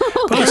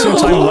 But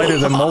since I'm lighter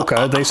than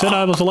mocha, they said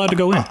I was allowed to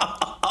go in.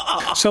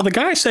 So the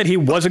guy said he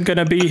wasn't going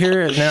to be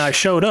here, and then I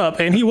showed up,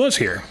 and he was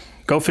here.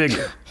 Go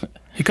figure.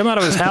 He come out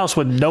of his house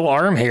with no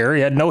arm hair.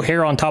 He had no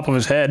hair on top of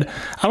his head.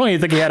 I don't even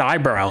think he had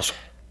eyebrows.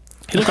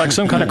 He looked like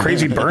some kind of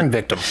crazy burn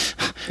victim.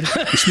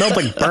 He smelled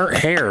like burnt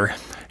hair.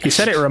 He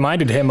said it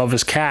reminded him of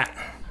his cat.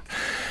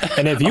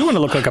 And if you want to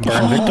look like a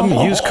burn victim,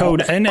 use code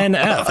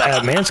NNF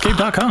at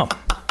manscaped.com.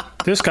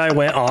 This guy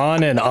went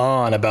on and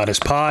on about his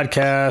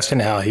podcast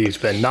and how he's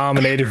been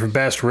nominated for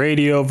Best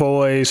Radio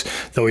Voice,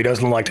 though he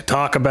doesn't like to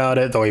talk about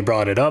it, though he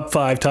brought it up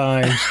 5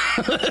 times.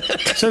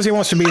 Says he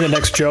wants to be the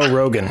next Joe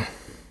Rogan.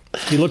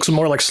 He looks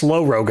more like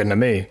Slow Rogan to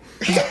me.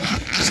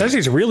 Says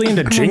he's really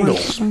into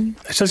jingles.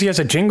 Says he has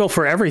a jingle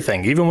for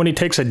everything, even when he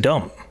takes a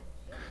dump.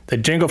 The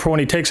jingle for when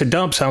he takes a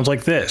dump sounds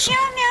like this.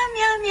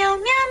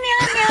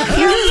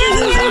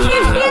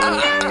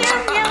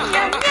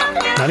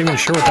 Not even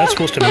sure what that's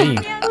supposed to mean.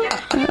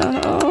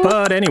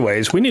 But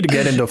anyways, we need to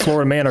get into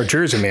Florida Man or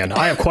Jersey Man.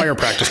 I have choir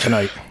practice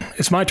tonight.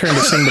 It's my turn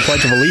to sing the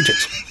Pledge of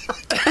Allegiance.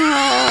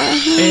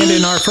 And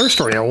in our first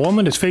story, a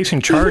woman is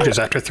facing charges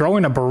after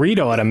throwing a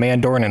burrito at a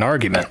man during an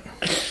argument.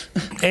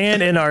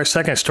 And in our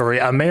second story,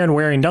 a man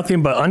wearing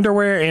nothing but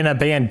underwear and a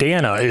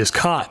bandana is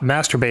caught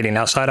masturbating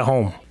outside a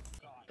home.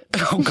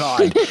 Oh,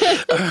 God.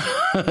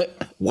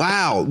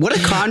 Wow. What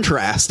a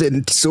contrast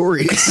in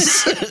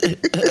stories.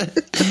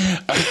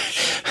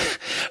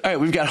 All right,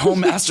 we've got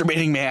home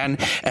masturbating man,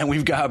 and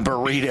we've got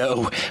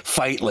burrito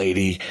fight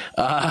lady.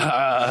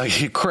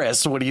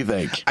 Chris, what do you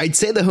think? I'd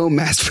say the home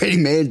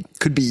masturbating man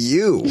could be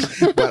you,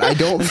 but I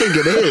don't think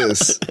it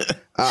is.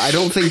 I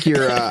don't think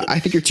you're. I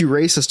think you're too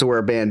racist to wear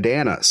a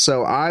bandana.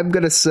 So I'm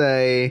gonna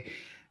say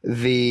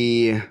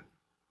the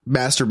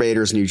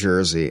Masturbators, New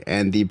Jersey,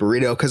 and the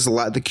burrito, because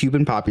the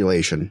Cuban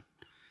population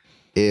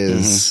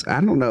is.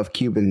 I don't know if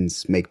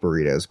Cubans make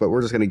burritos, but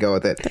we're just gonna go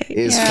with it.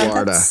 Is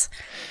Florida?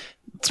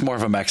 It's more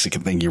of a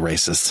Mexican thing, you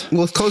racist.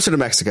 Well, it's closer to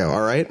Mexico.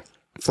 All right,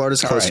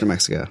 Florida's closer to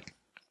Mexico.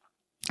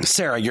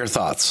 Sarah, your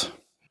thoughts?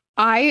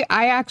 I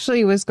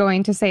actually was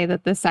going to say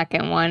that the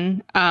second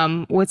one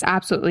was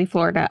absolutely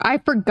Florida. I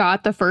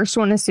forgot the first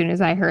one as soon as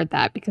I heard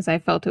that because I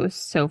felt it was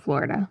so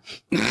Florida.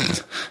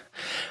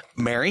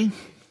 Mary?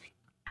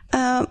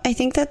 I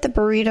think that the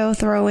burrito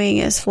throwing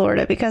is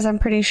Florida because I'm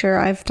pretty sure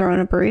I've thrown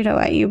a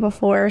burrito at you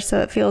before,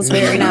 so it feels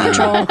very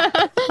natural.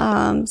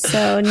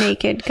 So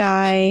naked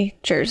guy,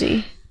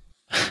 Jersey.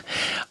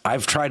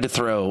 I've tried to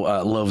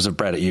throw loaves of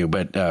bread at you,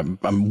 but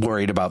I'm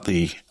worried about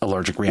the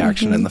allergic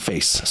reaction and the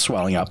face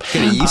swelling up.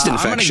 Get a yeast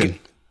infection.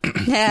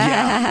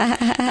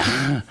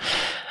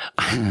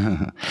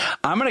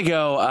 I'm going to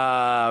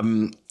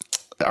go...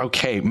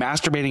 okay,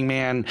 masturbating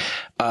man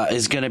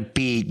is going to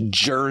be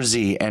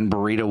Jersey and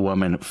burrito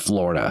woman,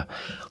 Florida.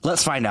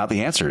 Let's find out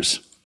the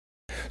answers.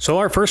 So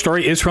our first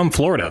story is from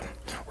Florida,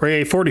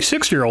 where a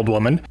 46-year-old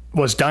woman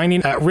was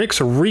dining at Rick's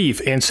Reef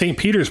in St.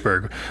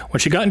 Petersburg when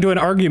she got into an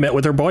argument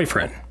with her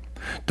boyfriend.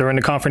 During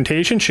the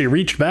confrontation, she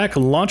reached back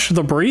and launched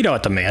the burrito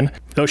at the man,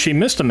 though she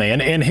missed the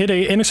man and hit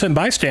an innocent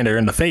bystander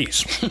in the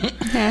face.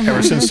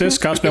 Ever since this,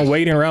 Scott's been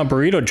waiting around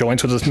burrito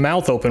joints with his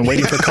mouth open,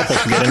 waiting for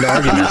couples to get into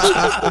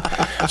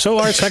arguments. So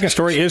our second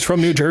story is from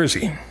New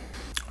Jersey,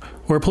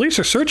 where police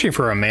are searching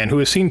for a man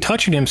who is seen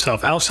touching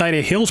himself outside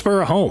a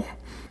Hillsborough home.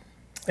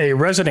 A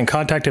resident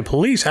contacted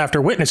police after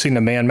witnessing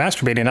the man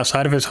masturbating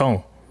outside of his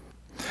home.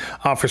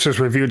 Officers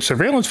reviewed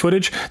surveillance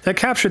footage that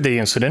captured the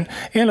incident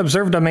and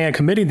observed a man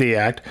committing the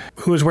act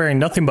who was wearing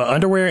nothing but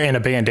underwear and a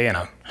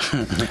bandana.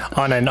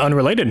 On an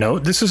unrelated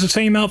note, this is the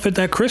same outfit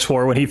that Chris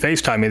wore when he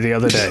FaceTimed me the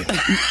other day.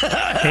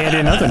 And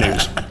in other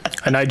news,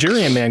 a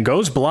Nigerian man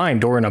goes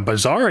blind during a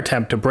bizarre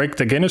attempt to break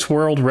the Guinness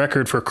World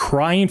Record for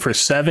crying for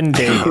 7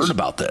 days. I heard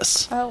about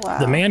this. Oh, wow.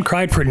 The man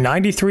cried for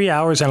 93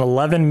 hours and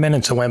 11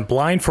 minutes and went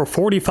blind for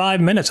 45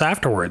 minutes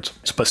afterwards,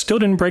 but still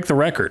didn't break the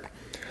record.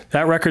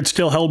 That record's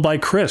still held by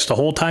Chris the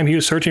whole time he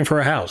was searching for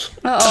a house.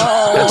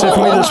 Oh. That's it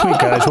for me this week,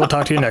 guys. We'll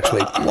talk to you next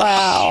week.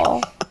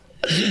 Wow.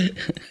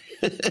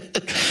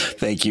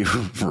 Thank you,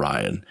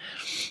 Ryan.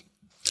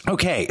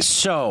 Okay,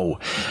 so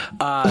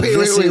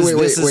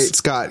wait,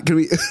 Scott. Can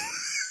we?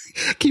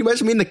 Can you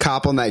imagine being the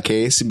cop on that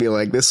case and be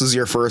like, "This is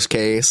your first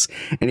case,"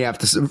 and you have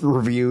to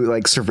review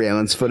like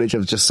surveillance footage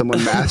of just someone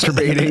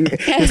masturbating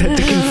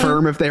to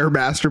confirm if they were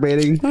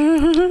masturbating?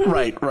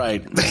 Right.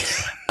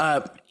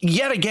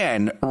 Yet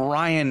again,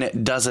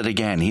 Ryan does it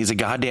again. He's a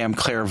goddamn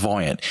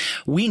clairvoyant.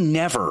 We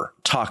never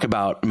talk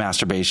about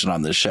masturbation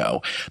on this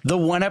show. The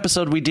one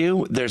episode we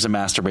do, there's a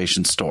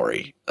masturbation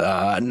story.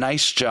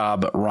 Nice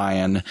job,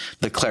 Ryan,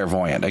 the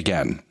clairvoyant.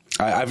 Again,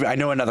 I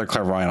know another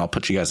clairvoyant. I'll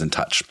put you guys in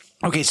touch.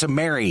 Okay, so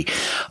Mary,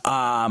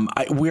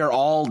 we are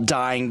all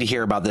dying to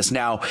hear about this.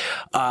 Now,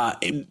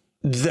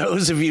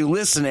 those of you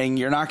listening,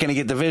 you're not going to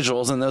get the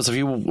visuals, and those of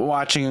you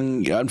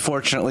watching,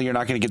 unfortunately, you're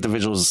not going to get the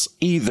visuals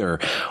either.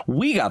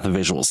 We got the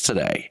visuals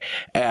today.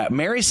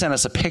 Mary sent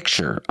us a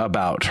picture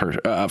about her,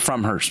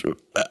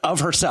 of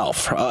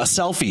herself, a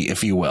selfie,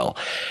 if you will.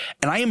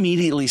 And I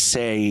immediately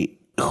say,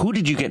 who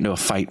did you get into a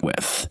fight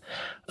with?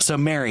 So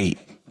Mary,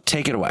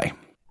 take it away.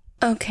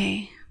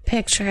 Okay.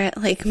 Picture it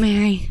like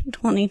Mary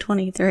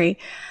 2023.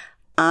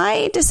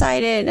 I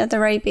decided at the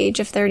ripe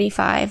age of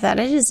 35 that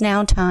it is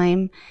now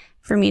time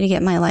for me to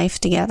get my life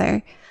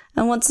together.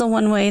 And what's the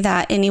one way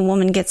that any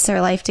woman gets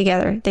their life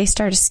together? They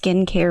start a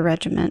skincare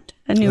regimen,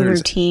 a new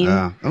routine.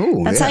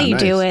 That's how you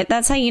do it.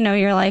 That's how you know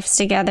your life's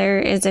together,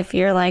 is if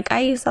you're like,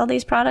 I use all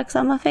these products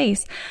on my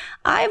face.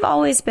 I've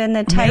always been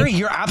the type. Mary,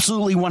 you're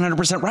absolutely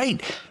 100% right.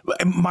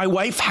 My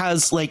wife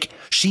has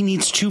she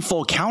needs 2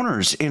 full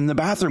counters in the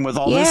bathroom with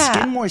all this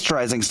skin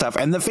moisturizing stuff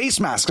and the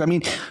face mask. I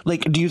mean,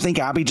 do you think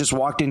Abby just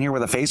walked in here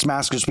with a face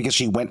mask just because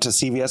she went to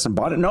CVS and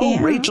bought it? No,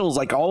 Rachel's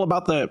all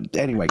about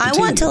anyway. Continue. I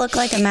want to look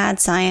like a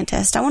mad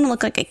scientist. I want to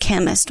look like a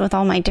chemist with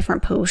all my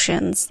different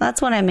potions. That's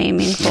what I'm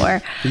aiming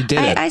for. You did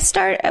it. I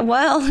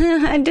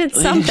did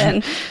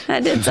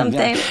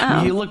something.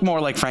 You look more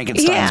like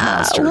Frankenstein's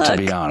monster, to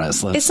be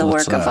honest. It's a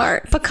work of art.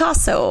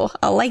 Picasso.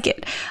 I like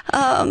it.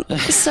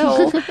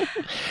 So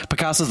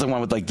Picasso's the one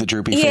with the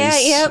droopy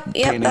face. Yep.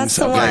 That's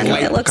the one.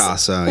 It looks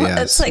Picasso.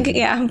 Yes.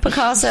 It's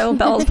Picasso,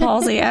 Bell's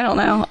palsy. I don't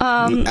know.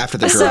 After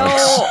the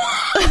drugs.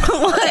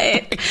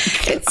 What?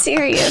 It's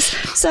serious.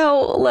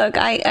 So look,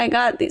 I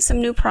got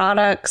some new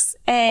products,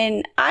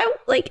 and I'm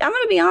gonna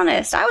be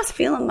honest. I was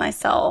feeling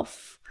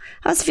myself.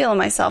 I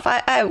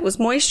was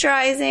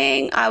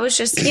moisturizing. I was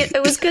just,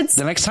 it was good.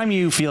 The next time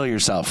you feel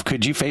yourself,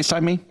 could you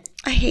FaceTime me?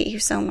 I hate you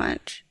so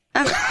much.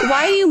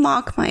 Why do you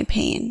mock my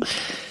pain?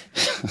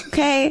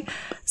 Okay.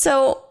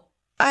 So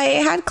I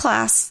had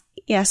class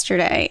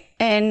yesterday,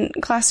 and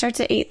class starts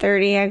at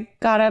 8:30. I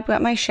got up,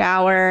 got my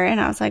shower, and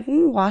I was like,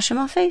 washing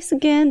my face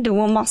again,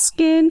 doing my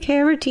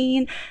skincare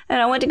routine.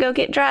 And I went to go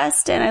get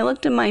dressed, and I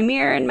looked in my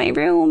mirror in my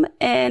room,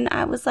 and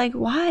I was like,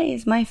 why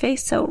is my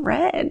face so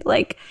red?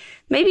 Like,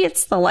 maybe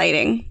it's the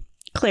lighting.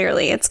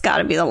 Clearly, it's got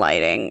to be the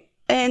lighting.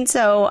 And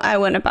so I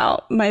went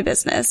about my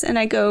business, and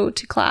I go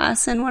to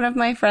class, and one of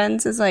my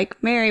friends is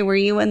like, Mary, were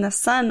you in the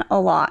sun a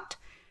lot?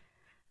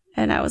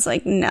 And I was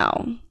like,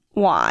 no.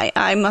 Why?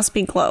 I must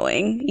be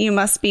glowing. You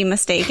must be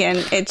mistaken.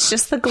 It's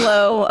just the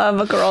glow of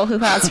a girl who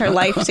has her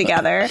life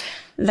together.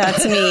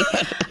 That's me.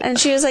 And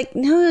she was like,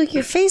 no, like,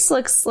 your face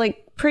looks like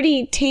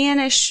pretty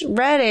tannish,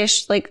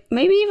 reddish, like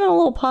maybe even a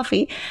little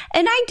puffy.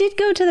 And I did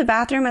go to the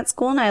bathroom at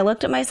school, and I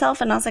looked at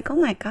myself, and I was like, oh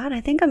my God, I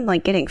think I'm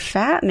like getting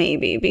fat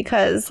maybe,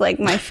 because like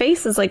my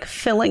face is like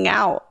filling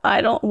out.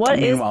 What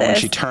is Meanwhile, this? when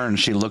she turned,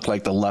 she looked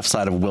like the left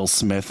side of Will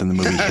Smith in the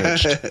movie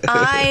Hitched.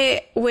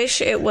 I wish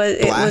it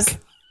was,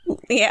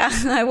 yeah,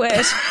 I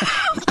wish.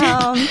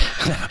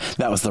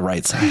 That was the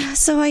right side.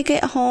 So I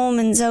get home,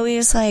 and Zoe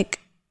is like,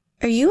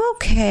 are you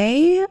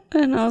okay?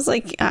 And I was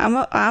like,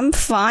 I'm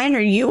fine.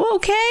 Are you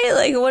okay?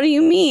 Like, what do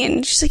you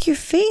mean? She's like, your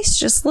face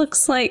just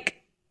looks like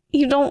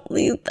I don't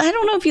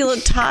know if you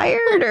look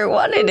tired or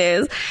what it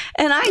is.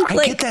 And I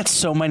get that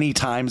so many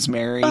times,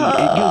 Mary. You'll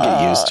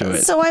get used to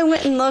it. So I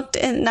went and looked,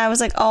 and I was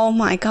like, oh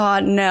my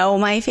God, no.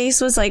 My face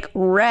was like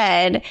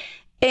red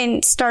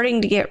and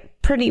starting to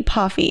get pretty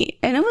puffy,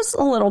 and it was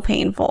a little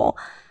painful.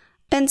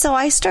 And so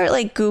I start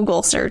like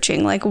Google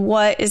searching, like,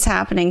 what is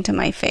happening to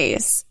my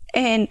face?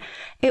 And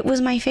it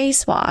was my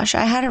face wash.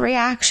 I had a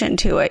reaction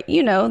to it.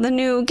 You know, the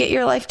new Get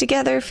Your Life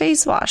Together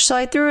face wash. So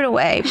I threw it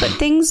away, but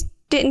things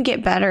didn't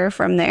get better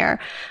from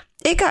there.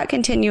 It got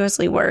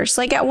continuously worse.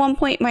 Like at one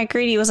point, Mike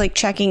Reedy was like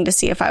checking to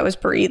see if I was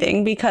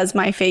breathing because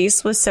my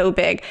face was so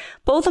big.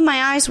 Both of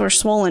my eyes were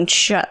swollen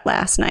shut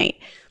last night.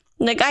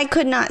 Like I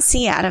could not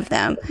see out of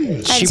them.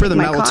 Cheaper than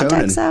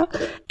melatonin.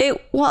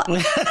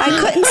 I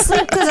couldn't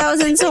sleep because I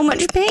was in so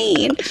much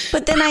pain.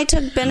 But then I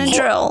took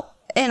Benadryl.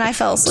 And I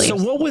fell asleep. So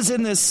what was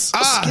in this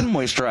skin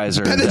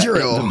moisturizer?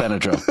 Benadryl.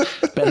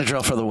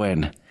 Benadryl for the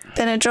win.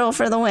 Benadryl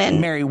for the win.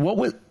 Mary, what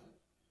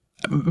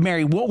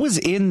was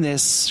in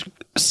this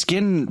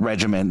skin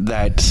regimen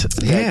that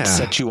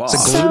set you off?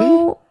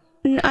 So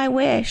I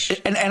wish.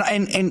 And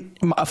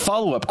a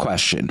follow-up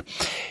question.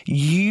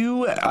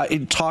 You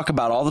talk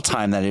about all the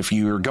time that if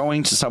you're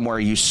going to somewhere,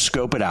 you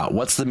scope it out.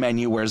 What's the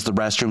menu? Where's the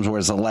restrooms?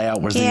 Where's the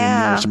layout? Where's the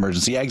nearest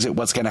emergency exit?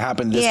 What's going to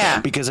happen?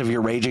 Because of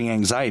your raging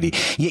anxiety.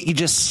 Yet you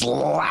just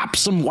slap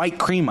some white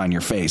cream on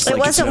your face. It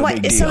wasn't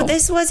white. So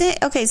this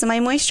wasn't. Okay, so my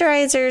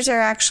moisturizers are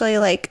actually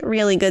like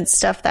really good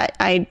stuff that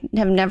I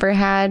have never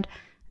had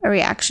a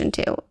reaction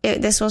to.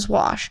 This was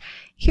wash.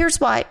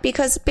 Here's why.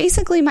 Because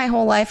basically my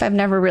whole life, I've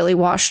never really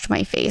washed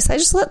my face. I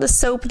just let the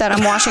soap that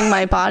I'm washing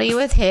my body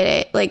with hit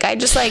it. Like, I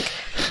just like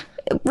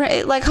hot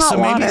water. So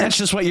maybe that's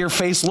just what your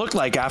face looked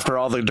like after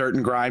all the dirt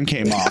and grime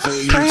came off.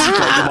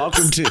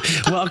 Welcome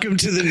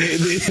to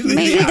the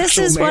maybe this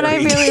is Mary. what I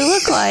really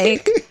look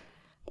like.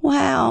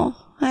 Wow.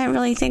 I didn't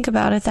really think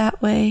about it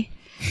that way.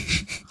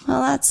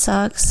 Well, that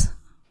sucks.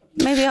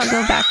 Maybe I'll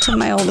go back to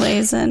my old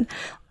ways and...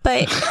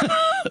 But,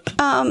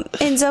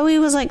 and Zoe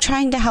was like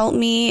trying to help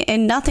me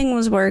and nothing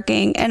was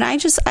working. And I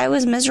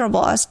was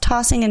miserable. I was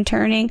tossing and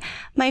turning.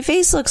 My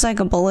face looks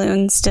like a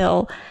balloon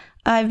still.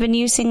 I've been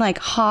using like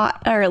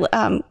hot or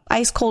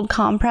ice cold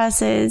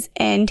compresses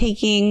and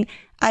taking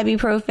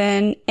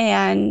ibuprofen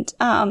and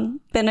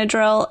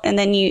Benadryl. And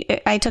then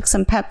I took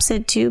some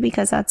Pepsid too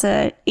because that's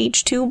a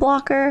H2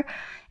 blocker.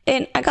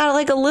 And I got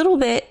like a little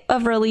bit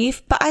of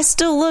relief, but I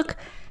still look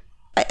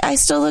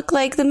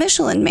like the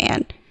Michelin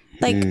Man.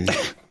 Like,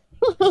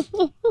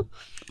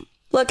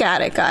 look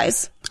at it,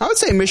 guys. I would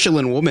say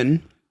Michelin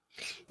Woman.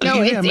 No,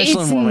 it's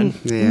Woman.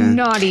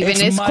 Not even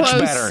it's as much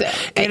close. Better.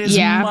 It is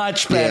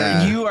much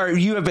better. Yeah.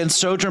 You have been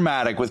so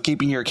dramatic with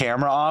keeping your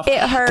camera off. It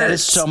hurts. That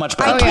is so much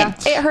better.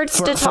 It hurts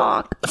to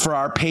talk. For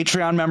our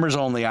Patreon members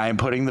only, I am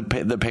putting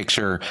the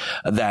picture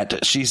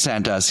that she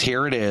sent us.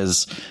 Here it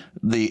is.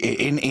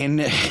 In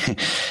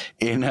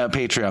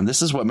Patreon.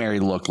 This is what Mary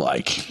looked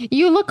like.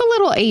 You look a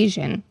little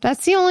Asian.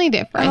 That's the only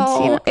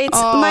difference. It's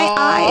my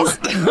eyes.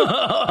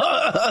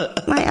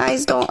 My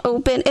eyes don't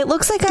open. It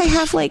looks like I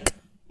have like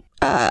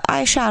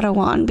eyeshadow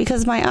on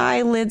because my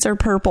eyelids are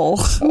purple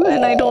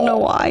and I don't know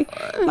why.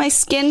 My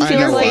skin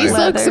feels like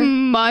leather.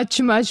 Looks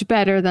much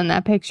better than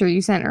that picture you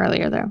sent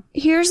earlier though.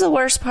 Here's the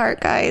worst part,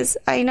 guys.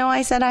 I know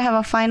I said I have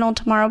a final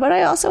tomorrow, but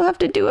I also have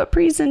to do a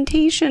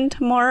presentation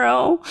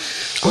tomorrow.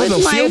 They'll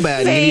feel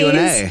bad and give you an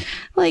A.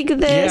 Like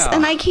this,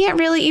 and I can't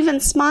really even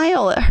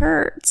smile. It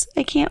hurts.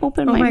 I can't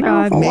open my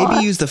mouth.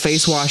 Maybe use the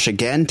face wash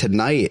again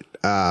tonight.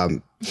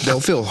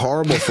 They'll feel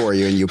horrible for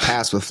you and you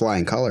pass with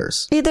flying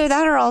colors. Either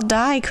that or I'll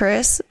die,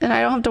 Chris, and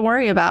I don't have to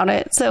worry about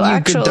it. So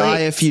you could die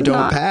if you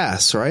don't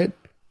pass, right?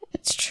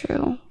 It's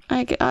true.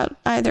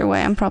 Either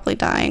way, I'm probably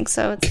dying,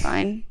 so it's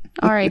fine.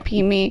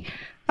 R.I.P. me.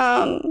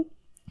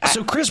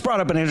 So Chris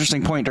brought up an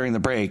interesting point during the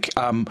break.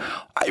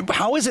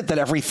 How is it that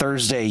every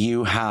Thursday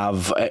you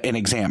have an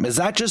exam? Is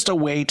that just a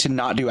way to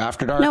not do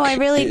After Dark? No,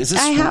 is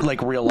this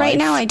like real life? Right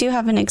now I do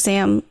have an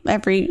exam I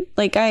have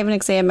an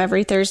exam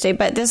every Thursday,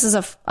 but this is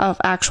a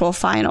actual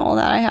final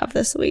that I have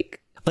this week.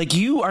 Like,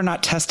 you are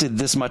not tested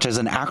this much as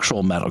an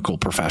actual medical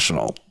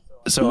professional.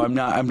 So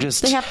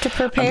they have to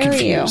prepare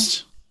you.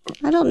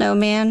 I don't know,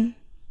 man.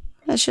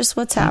 That's just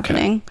what's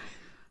happening. Okay.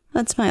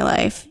 That's my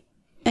life.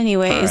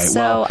 Anyways, right,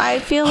 so I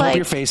feel like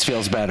your face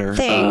feels better.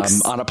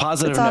 Thanks. On a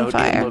positive note,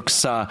 it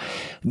looks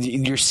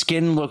your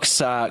skin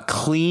looks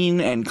clean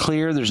and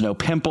clear. There's no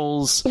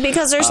pimples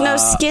because there's no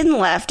skin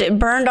left. It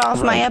burned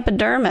off my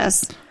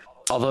epidermis.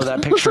 Although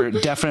that picture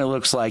definitely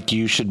looks like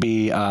you should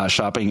be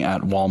shopping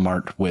at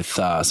Walmart with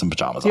some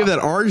pajamas. You have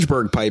that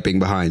Orangeburg piping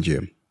behind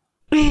you.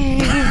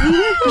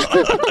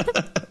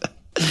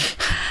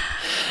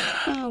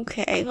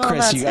 Okay, well,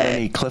 Chris, you got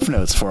any cliff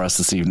notes for us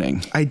this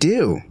evening? I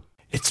do.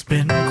 It's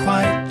been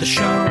quite the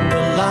show.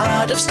 A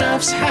lot of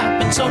stuff's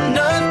happened, so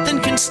nothing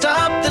can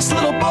stop this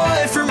little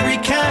boy from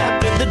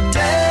recapping the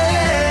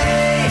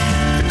day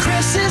the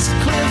Chris's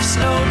Cliff's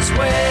Notes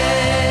way.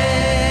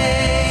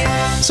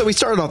 So we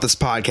started off this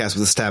podcast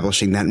with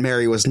establishing that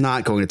Mary was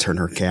not going to turn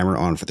her camera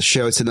on for the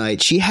show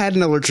tonight. She had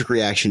an allergic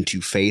reaction to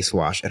face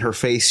wash, and her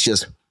face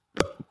just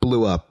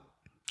blew up.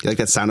 You like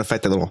that sound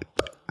effect? That little...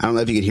 I don't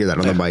know if you could hear that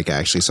on the mic,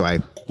 actually. So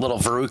little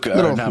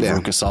Veruca,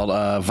 Veruca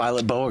salt,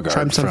 Violet Beauregard.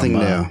 Try something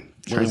new.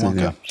 Willy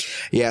Wonka.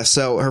 Yeah,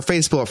 so her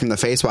face blew up from the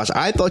face wash.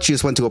 I thought she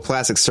just went to a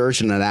plastic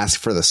surgeon and asked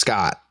for the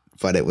Scott,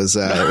 but it was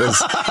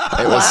face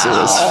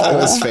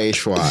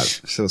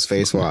wash. It was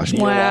face wash.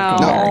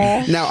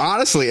 Wow. Now,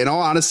 honestly, in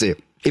all honesty,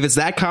 if it's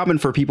that common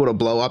for people to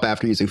blow up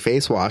after using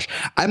face wash,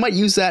 I might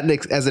use that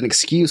as an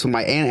excuse when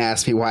my aunt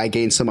asked me why I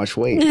gained so much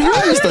weight.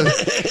 Just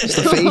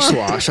the face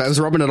wash. I was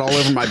rubbing it all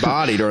over my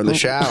body during the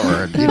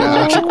shower. You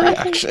know,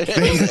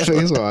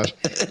 face wash.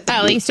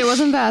 At least it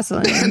wasn't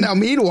Vaseline. Now,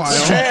 meanwhile,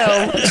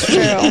 it's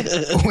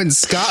true. When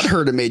Scott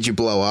heard it made you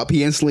blow up,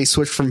 he instantly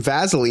switched from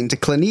Vaseline to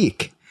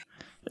Clinique.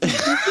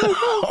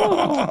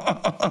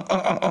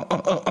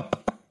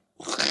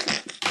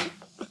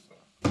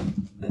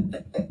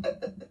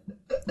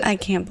 I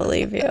can't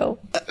believe you.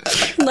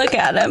 Look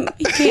at him.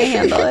 He can't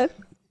handle it.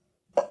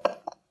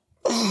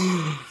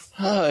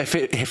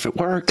 If it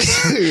works,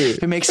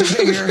 if it makes it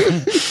bigger.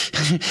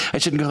 I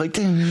shouldn't go like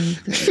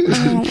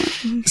that.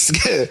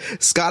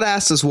 Scott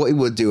asked us what he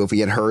would do if he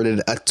had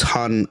herded a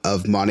ton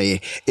of money.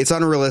 It's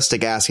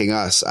unrealistic asking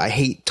us. I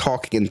hate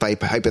talking in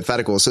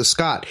hypotheticals. So,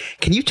 Scott,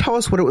 can you tell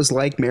us what it was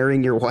like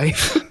marrying your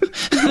wife?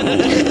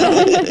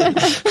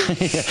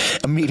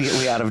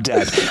 Immediately out of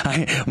debt.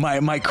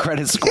 My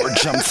credit score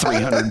jumped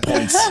 300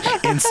 points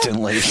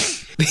instantly.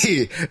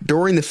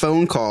 During the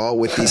phone call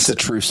with That's a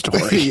true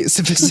story.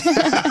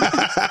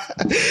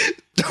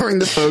 During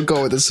the phone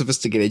call with the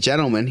sophisticated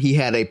gentleman, he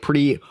had a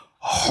pretty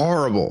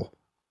horrible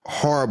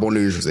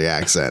New Jersey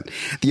accent.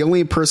 The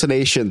only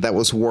impersonation that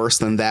was worse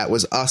than that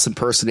was us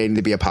impersonating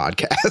to be a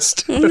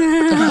podcast.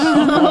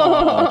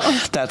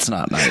 Oh, that's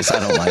not nice. I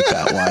don't like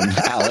that one.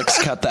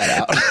 Alex, cut that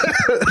out.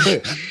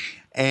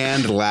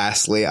 And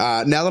lastly,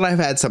 now that I've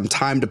had some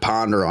time to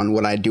ponder on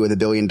what I'd do with $1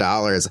 billion,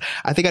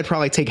 I think I'd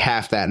probably take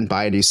half that and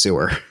buy a new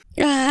sewer.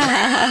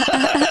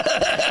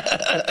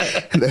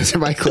 Those are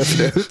my cliff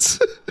notes.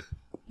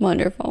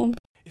 Wonderful.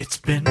 It's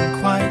been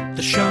quite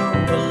the show.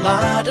 A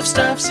lot of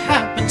stuff's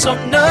happened, so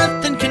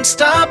nothing can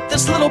stop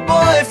this little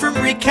boy from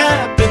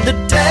recapping the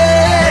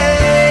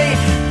day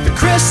the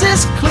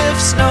Chris's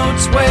Cliff's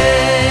Notes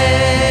way.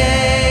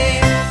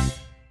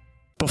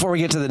 Before we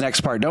get to the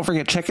next part, don't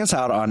forget, check us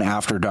out on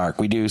After Dark.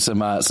 We do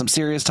some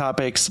serious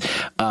topics,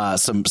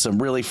 some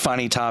really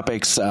funny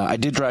topics. I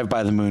did drive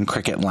by the Moon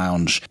Cricket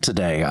Lounge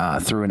today,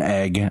 threw an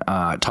egg,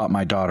 taught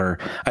my daughter.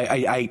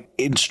 I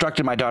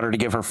instructed my daughter to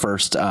give her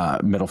first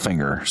middle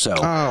finger. So,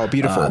 oh,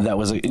 beautiful. That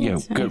was a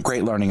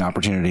great learning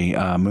opportunity.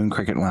 Moon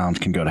Cricket Lounge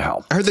can go to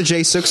hell. I heard the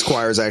J6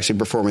 choir is actually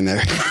performing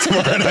there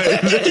tomorrow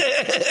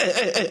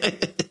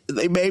night.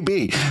 They may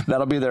be.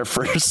 That'll be their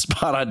first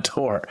spot on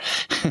tour.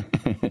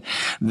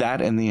 That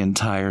and the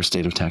entire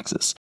state of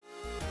Texas.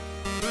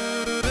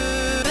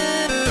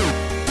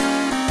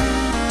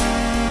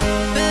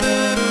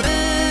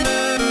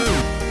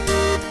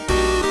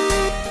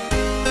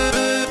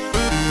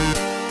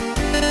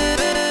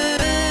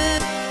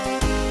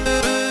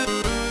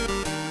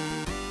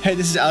 Hey,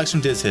 this is Alex from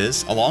Diz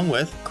His, along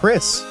with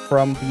Chris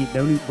from the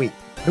No New... Wait,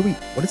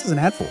 what is this an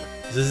ad for?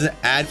 This is an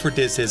ad for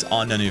Diz His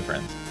on No New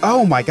Friends.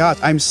 Oh my gosh,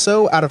 I'm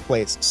so out of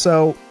place.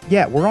 So,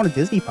 yeah, we're on a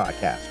Disney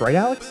podcast, right,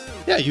 Alex?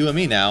 Yeah, you and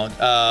me now.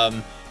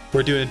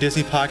 We're doing a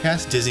Disney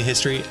podcast, Disney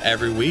History,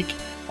 every week.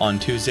 On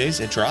Tuesdays,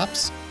 it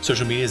drops.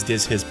 Social media is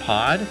Diz His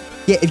Pod.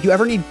 Yeah, if you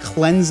ever need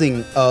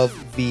cleansing of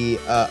the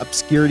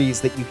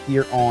obscurities that you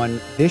hear on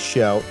this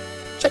show,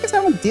 check us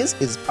out on Diz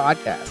His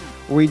Podcast,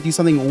 where we do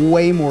something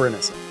way more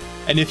innocent.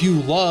 And if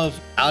you love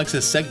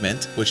Alex's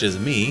segment, which is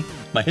me,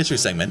 my history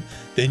segment,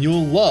 then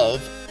you'll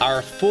love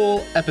our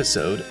full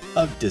episode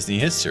of Disney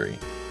History.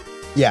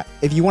 Yeah,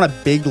 if you want a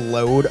big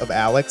load of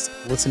Alex,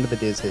 listen to the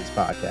Diz His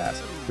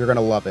podcast. You're going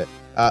to love it.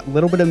 A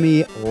little bit of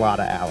me, a lot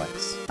of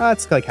Alex.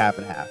 It's like half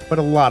and half, but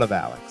a lot of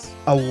Alex.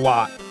 A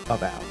lot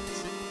of Alex.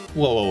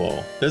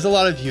 Whoa. There's a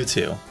lot of you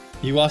too.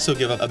 You also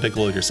give up a big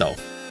load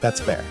yourself. That's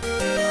fair.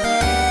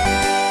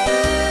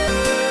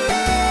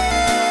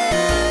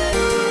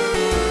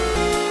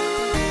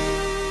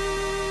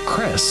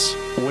 Chris,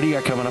 what do you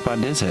got coming up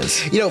on Diz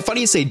His? You know,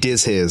 funny you say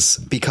Diz His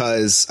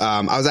because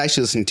I was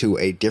actually listening to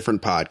a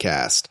different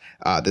podcast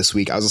this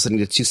week. I was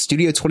listening to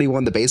Studio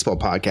 21, the baseball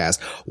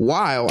podcast,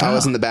 while I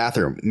was in the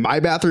bathroom. My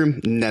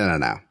bathroom? No.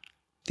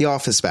 The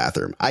office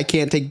bathroom. I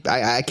can't go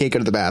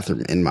to the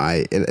bathroom in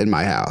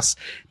my house.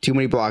 Too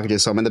many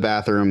blockages. So I'm in the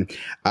bathroom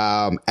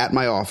at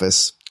my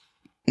office.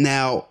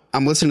 Now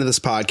I'm listening to this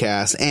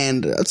podcast,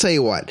 and I'll tell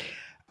you what,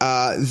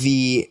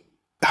 the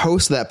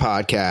host of that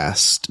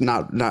podcast,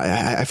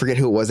 I forget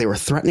who it was. They were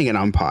threatening an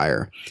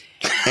umpire,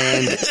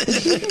 and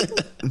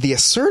the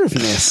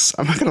assertiveness,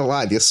 I'm not going to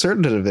lie, the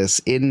assertiveness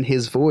in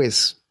his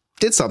voice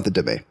did something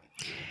to me.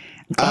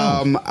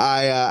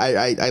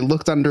 I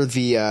looked under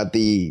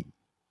the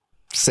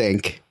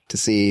sink to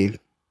see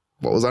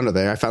what was under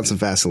there. I found some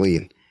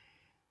Vaseline,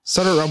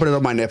 started rubbing it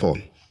on my nipple.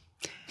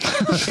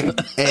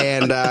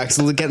 And it's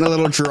getting a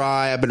little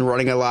dry. I've been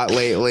running a lot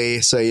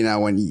lately, so you know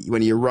when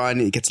you run,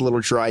 it gets a little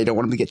dry. You don't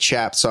want them to get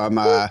chapped, so I'm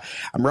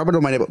rubbing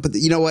on my nipple. But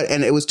you know what?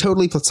 And it was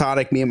totally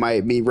platonic. Me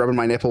rubbing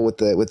my nipple with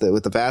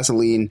the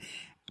Vaseline.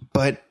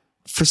 But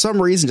for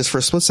some reason, just for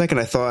a split second,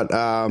 I thought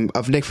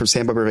of Nick from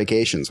Sandpiper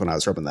Vacations when I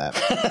was rubbing that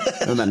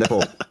on that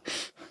nipple,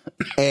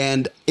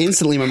 and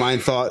instantly my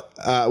mind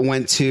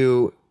went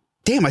to,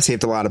 damn, I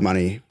saved a lot of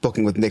money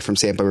booking with Nick from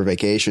Sandpiper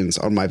Vacations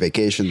on my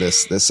vacation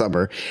this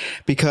summer,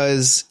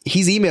 because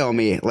he's emailing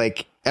me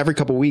like every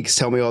couple of weeks,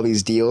 tell me all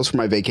these deals for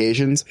my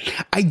vacations.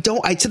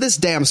 To this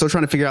day, I'm still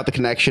trying to figure out the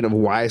connection of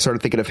why I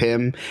started thinking of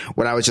him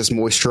when I was just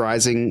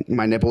moisturizing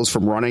my nipples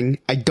from running.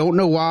 I don't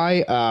know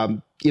why,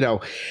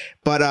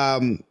 but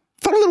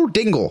felt a little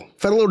dingle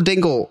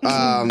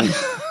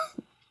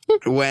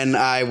when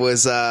I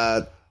was,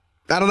 I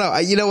don't know.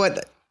 You know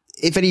what?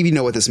 If any of you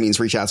know what this means,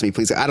 reach out to me,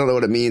 please. I don't know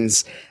what it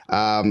means.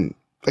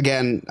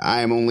 Again,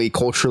 I am only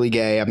culturally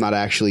gay. I'm not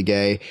actually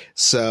gay.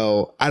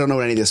 So I don't know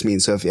what any of this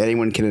means. So if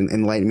anyone can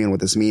enlighten me on what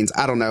this means,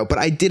 I don't know. But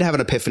I did have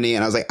an epiphany,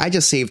 and I was like, I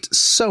just saved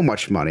so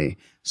much money.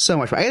 So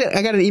much money.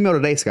 I got an email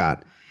today,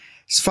 Scott.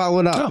 Just follow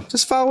it up.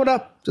 Just follow it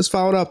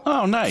up.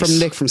 Oh, nice. From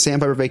Nick from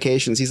Sandpiper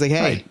Vacations. He's like,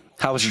 hey. Right.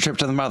 How was your trip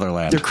to the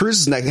motherland? Their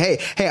cruise is next. Hey,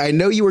 I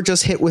know you were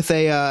just hit with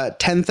a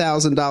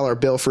 $10,000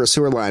 bill for a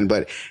sewer line,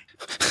 but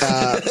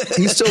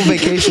he's still on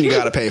vacation you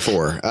got to pay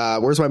for.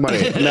 Where's my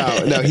money?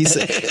 No, he's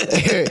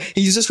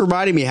just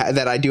reminding me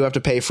that I do have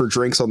to pay for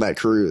drinks on that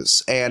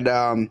cruise.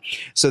 And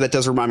so that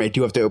does remind me I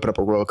do have to open up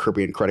a Royal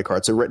Caribbean credit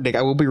card. So Nick,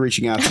 I will be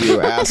reaching out to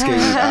you asking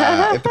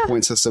if the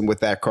point system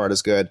with that card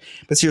is good.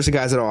 But seriously,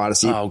 guys, in all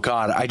honesty. Oh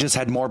God, I just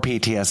had more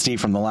PTSD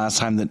from the last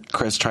time that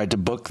Chris tried to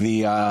book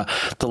the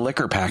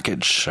liquor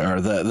package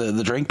or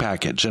the drink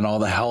package and all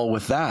the hell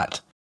with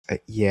that.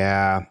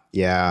 Yeah.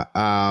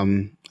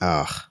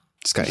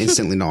 Just got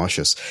instantly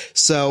nauseous.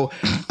 So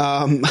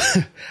I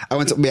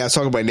was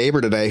talking to my neighbor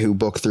today who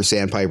booked through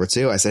Sandpiper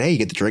too. I said, hey, you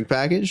get the drink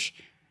package?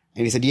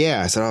 And he said,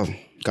 yeah. I said, oh,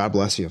 God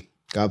bless you.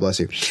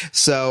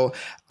 So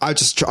I'll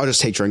just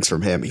take drinks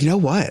from him. You know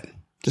what?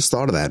 Just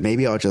thought of that.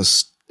 Maybe I'll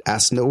just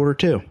ask him to order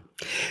too.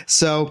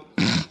 So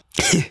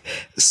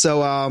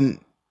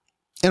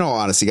in all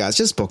honesty, guys,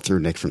 just book through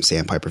Nick from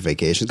Sandpiper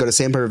Vacations. Go to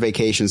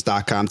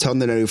sandpipervacations.com. Tell them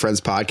the No New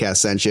Friends podcast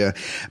sent you,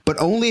 but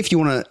only if you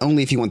want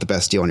the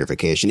best deal on your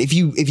vacation. If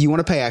you want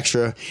to pay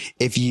extra,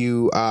 if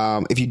you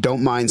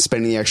don't mind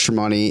spending the extra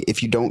money,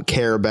 if you don't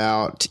care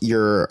about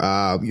your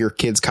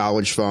kid's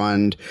college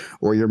fund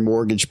or your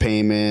mortgage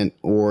payment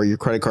or your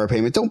credit card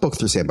payment, don't book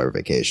through Sandpiper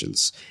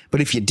Vacations. But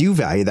if you do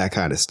value that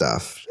kind of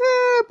stuff,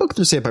 book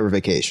through Sandpiper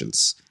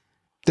Vacations.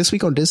 This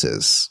week on Diz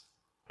His.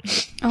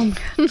 Oh,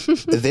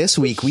 this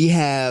week we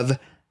have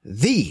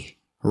the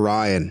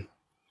Ryan,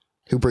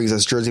 who brings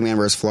us Jersey Man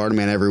versus Florida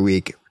Man every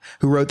week,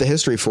 who wrote the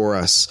history for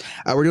us.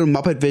 We're doing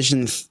Muppet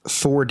Vision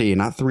 4D,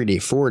 not 3D,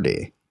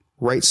 4D.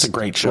 Right, it's a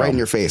great show. Right in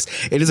your face.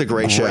 It is a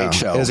great show.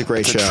 It is a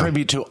great show. It's a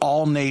tribute to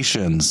all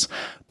nations,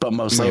 but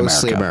mostly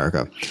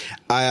America.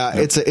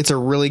 It's a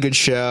really good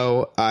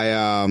show.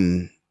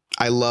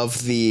 I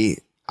love the.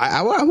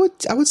 I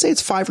would say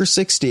it's 5 or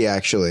 60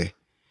 actually,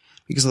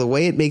 because of the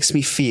way it makes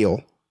me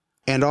feel.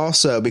 And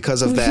also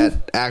because of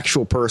that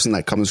actual person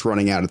that comes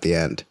running out at the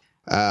end,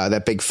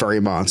 that big furry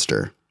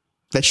monster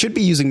that should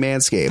be using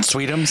Manscaped.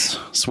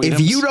 Sweetums. If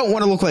you don't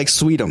want to look like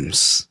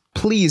Sweetums,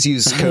 please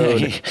use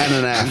code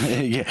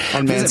NNF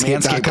on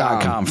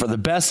Manscaped.com for the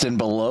best and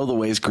below the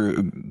waist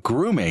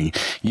grooming.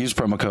 Use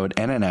promo code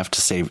NNF to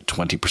save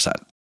 20%.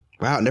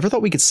 Wow. Never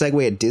thought we could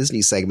segue a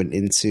Disney segment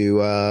into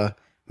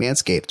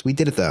Manscaped. We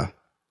did it though.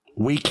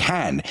 We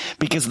can,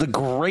 because the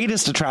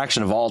greatest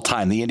attraction of all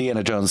time, the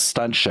Indiana Jones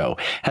stunt show,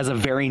 has a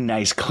very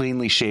nice,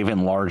 cleanly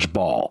shaven large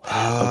ball.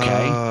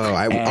 Okay. Oh,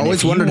 I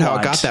always wondered how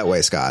it got that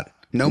way, Scott.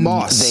 No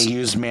moss. They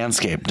used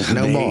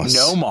Manscaped. Moss.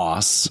 No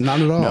moss. Not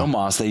at all. No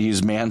moss. They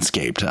used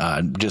Manscaped.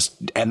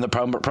 And the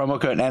promo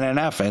code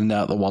NNF, and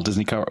the Walt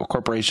Disney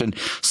Corporation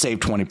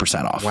saved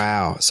 20% off.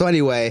 Wow. So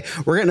anyway,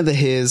 we're getting to the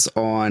his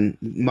on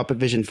Muppet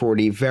Vision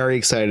 40. Very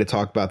excited to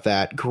talk about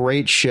that.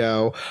 Great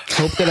show.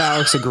 Hope that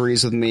Alex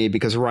agrees with me,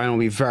 because Ryan will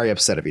be very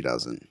upset if he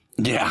doesn't.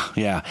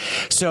 Yeah.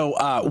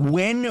 So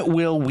when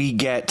will we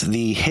get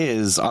the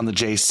his on the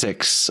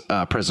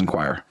J6 prison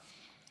choir?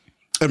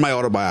 In my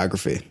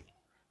autobiography.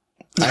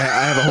 I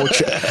have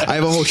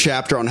a whole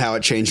chapter on how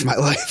it changed my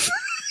life.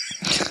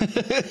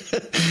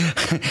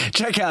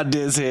 Check out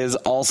Diz His,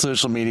 all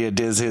social media,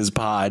 Diz His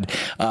Pod.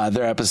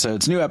 Their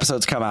new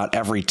episodes come out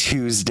every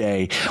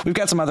Tuesday. We've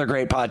got some other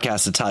great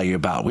podcasts to tell you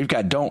about. We've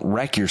got Don't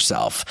Wreck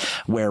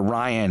Yourself, where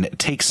Ryan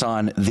takes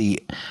on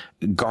the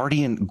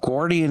Gordian,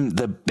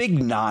 the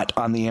big knot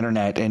on the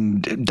internet,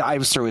 and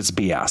dives through its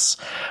BS.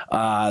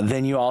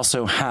 Then you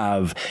also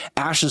have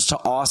Ashes to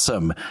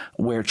Awesome,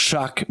 where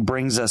Chuck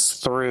brings us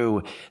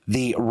through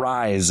the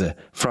rise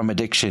from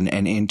addiction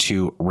and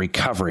into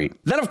recovery.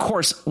 Then, of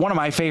course, one of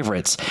my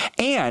favorites,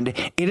 and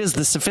it is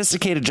the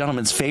Sophisticated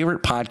Gentleman's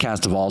favorite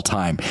podcast of all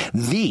time,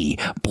 the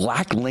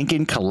Black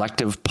Lincoln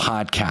Collective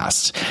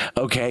podcast.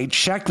 Okay,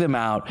 check them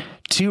out.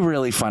 Two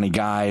really funny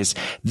guys.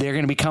 They're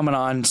going to be coming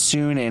on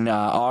soon in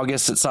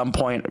August at some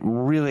point.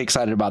 Really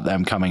excited about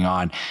them coming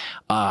on.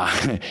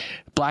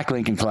 Black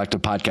Lincoln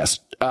Collective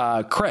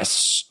podcast.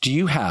 Chris, do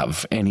you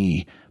have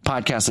any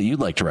podcasts that you'd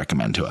like to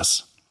recommend to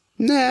us?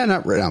 Nah,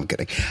 not really. No, I'm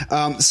kidding.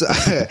 So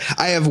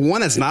I have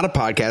one that's not a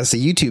podcast, a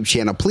YouTube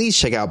channel. Please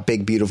check out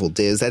Big Beautiful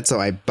Diz. That's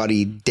my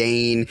buddy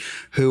Dane,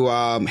 who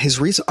his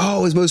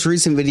most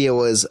recent video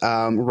was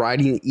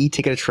riding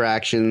e-ticket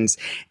attractions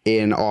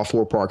in all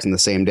 4 parks in the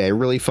same day.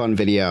 Really fun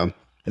video.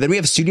 And then we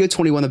have Studio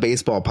 21, the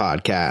baseball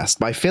podcast.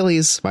 My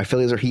Phillies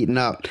are heating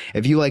up.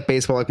 If you like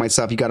baseball like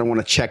myself, you got to want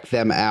to check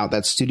them out.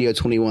 That's Studio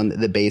 21,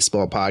 the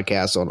baseball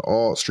podcast, on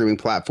all streaming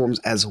platforms,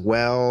 as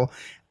well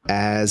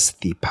as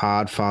the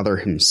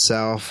Podfather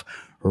himself,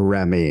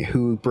 Remy,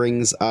 who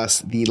brings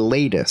us the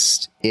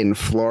latest in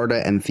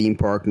Florida and theme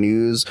park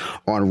news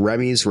on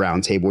Remy's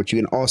Roundtable, which you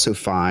can also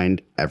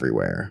find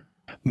everywhere.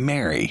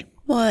 Mary.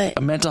 What?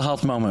 A mental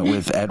health moment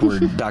with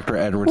Dr.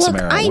 Edward Look,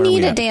 Samara. I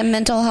need a damn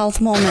mental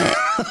health moment.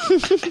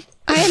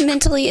 I am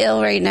mentally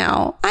ill right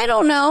now. I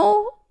don't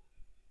know.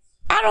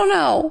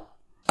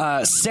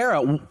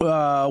 Sarah,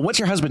 what's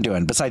your husband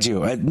doing besides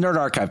you? Nerd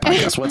Archive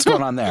podcast. What's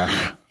going on there?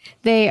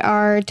 They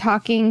are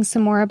talking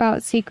some more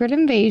about Secret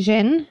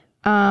Invasion.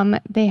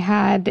 They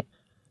had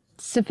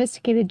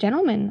Sophisticated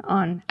Gentleman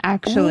on,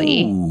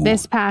 actually,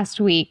 this past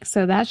week.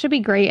 So that should be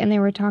great. And they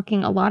were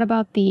talking a lot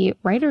about the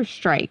writer's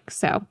strike.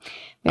 So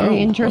very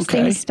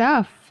interesting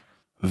stuff.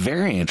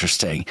 Very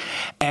interesting.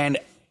 And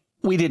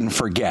we didn't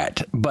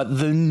forget, but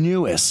the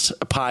newest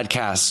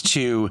podcast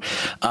to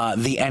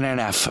the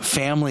NNF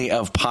family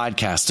of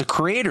podcasts, the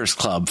Creators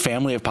Club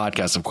family of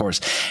podcasts, of course,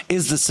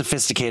 is the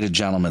Sophisticated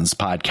Gentleman's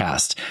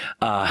podcast.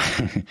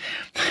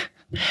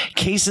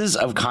 Cases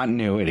of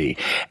Continuity.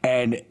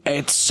 And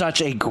it's such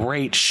a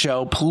great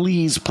show.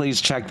 Please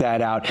check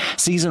that out.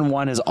 Season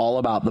 1 is all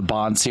about the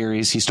Bond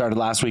series. He started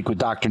last week with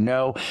Dr.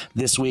 No.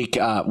 This week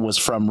was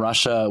From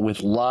Russia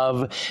with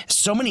Love.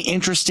 So many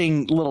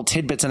interesting little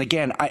tidbits. And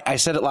again, I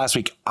said it last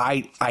week.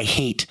 I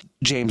hate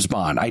James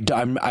Bond.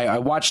 I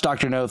watched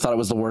Dr. No, thought it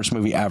was the worst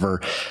movie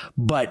ever,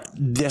 but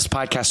this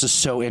podcast is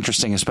so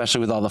interesting, especially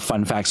with all the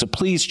fun facts. So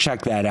please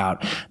check that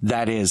out.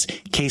 That is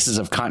Cases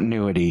of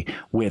Continuity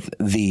with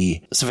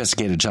the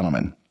Sophisticated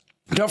Gentleman.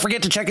 Don't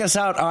forget to check us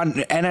out on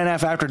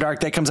NNF After Dark.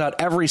 That comes out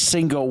every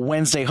single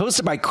Wednesday,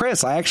 hosted by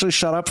Chris. I actually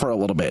shut up for a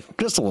little bit,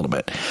 just a little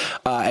bit.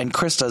 And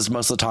Chris does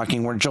most of the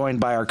talking. We're joined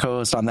by our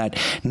co-host on that,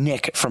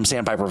 Nick from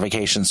Sandpiper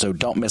Vacation. So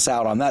don't miss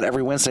out on that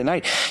every Wednesday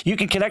night. You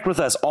can connect with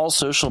us all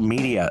social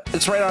media.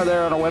 It's right out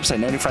there on our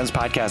website,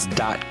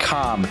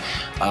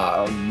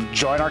 nonewfriendspodcast.com.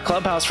 Join our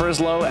clubhouse for as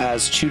low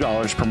as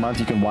 $2 per month.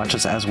 You can watch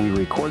us as we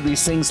record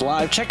these things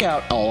live. Check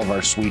out all of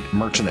our sweet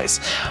merchandise.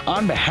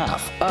 On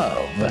behalf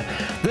of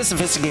the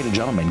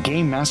Sophisticated Gentleman,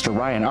 Game Master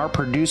Ryan, our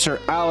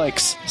producer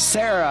Alex,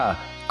 Sarah,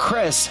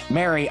 Chris,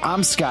 Mary,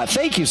 I'm Scott.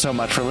 Thank you so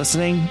much for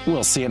listening.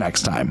 We'll see you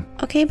next time.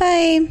 Okay,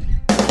 bye.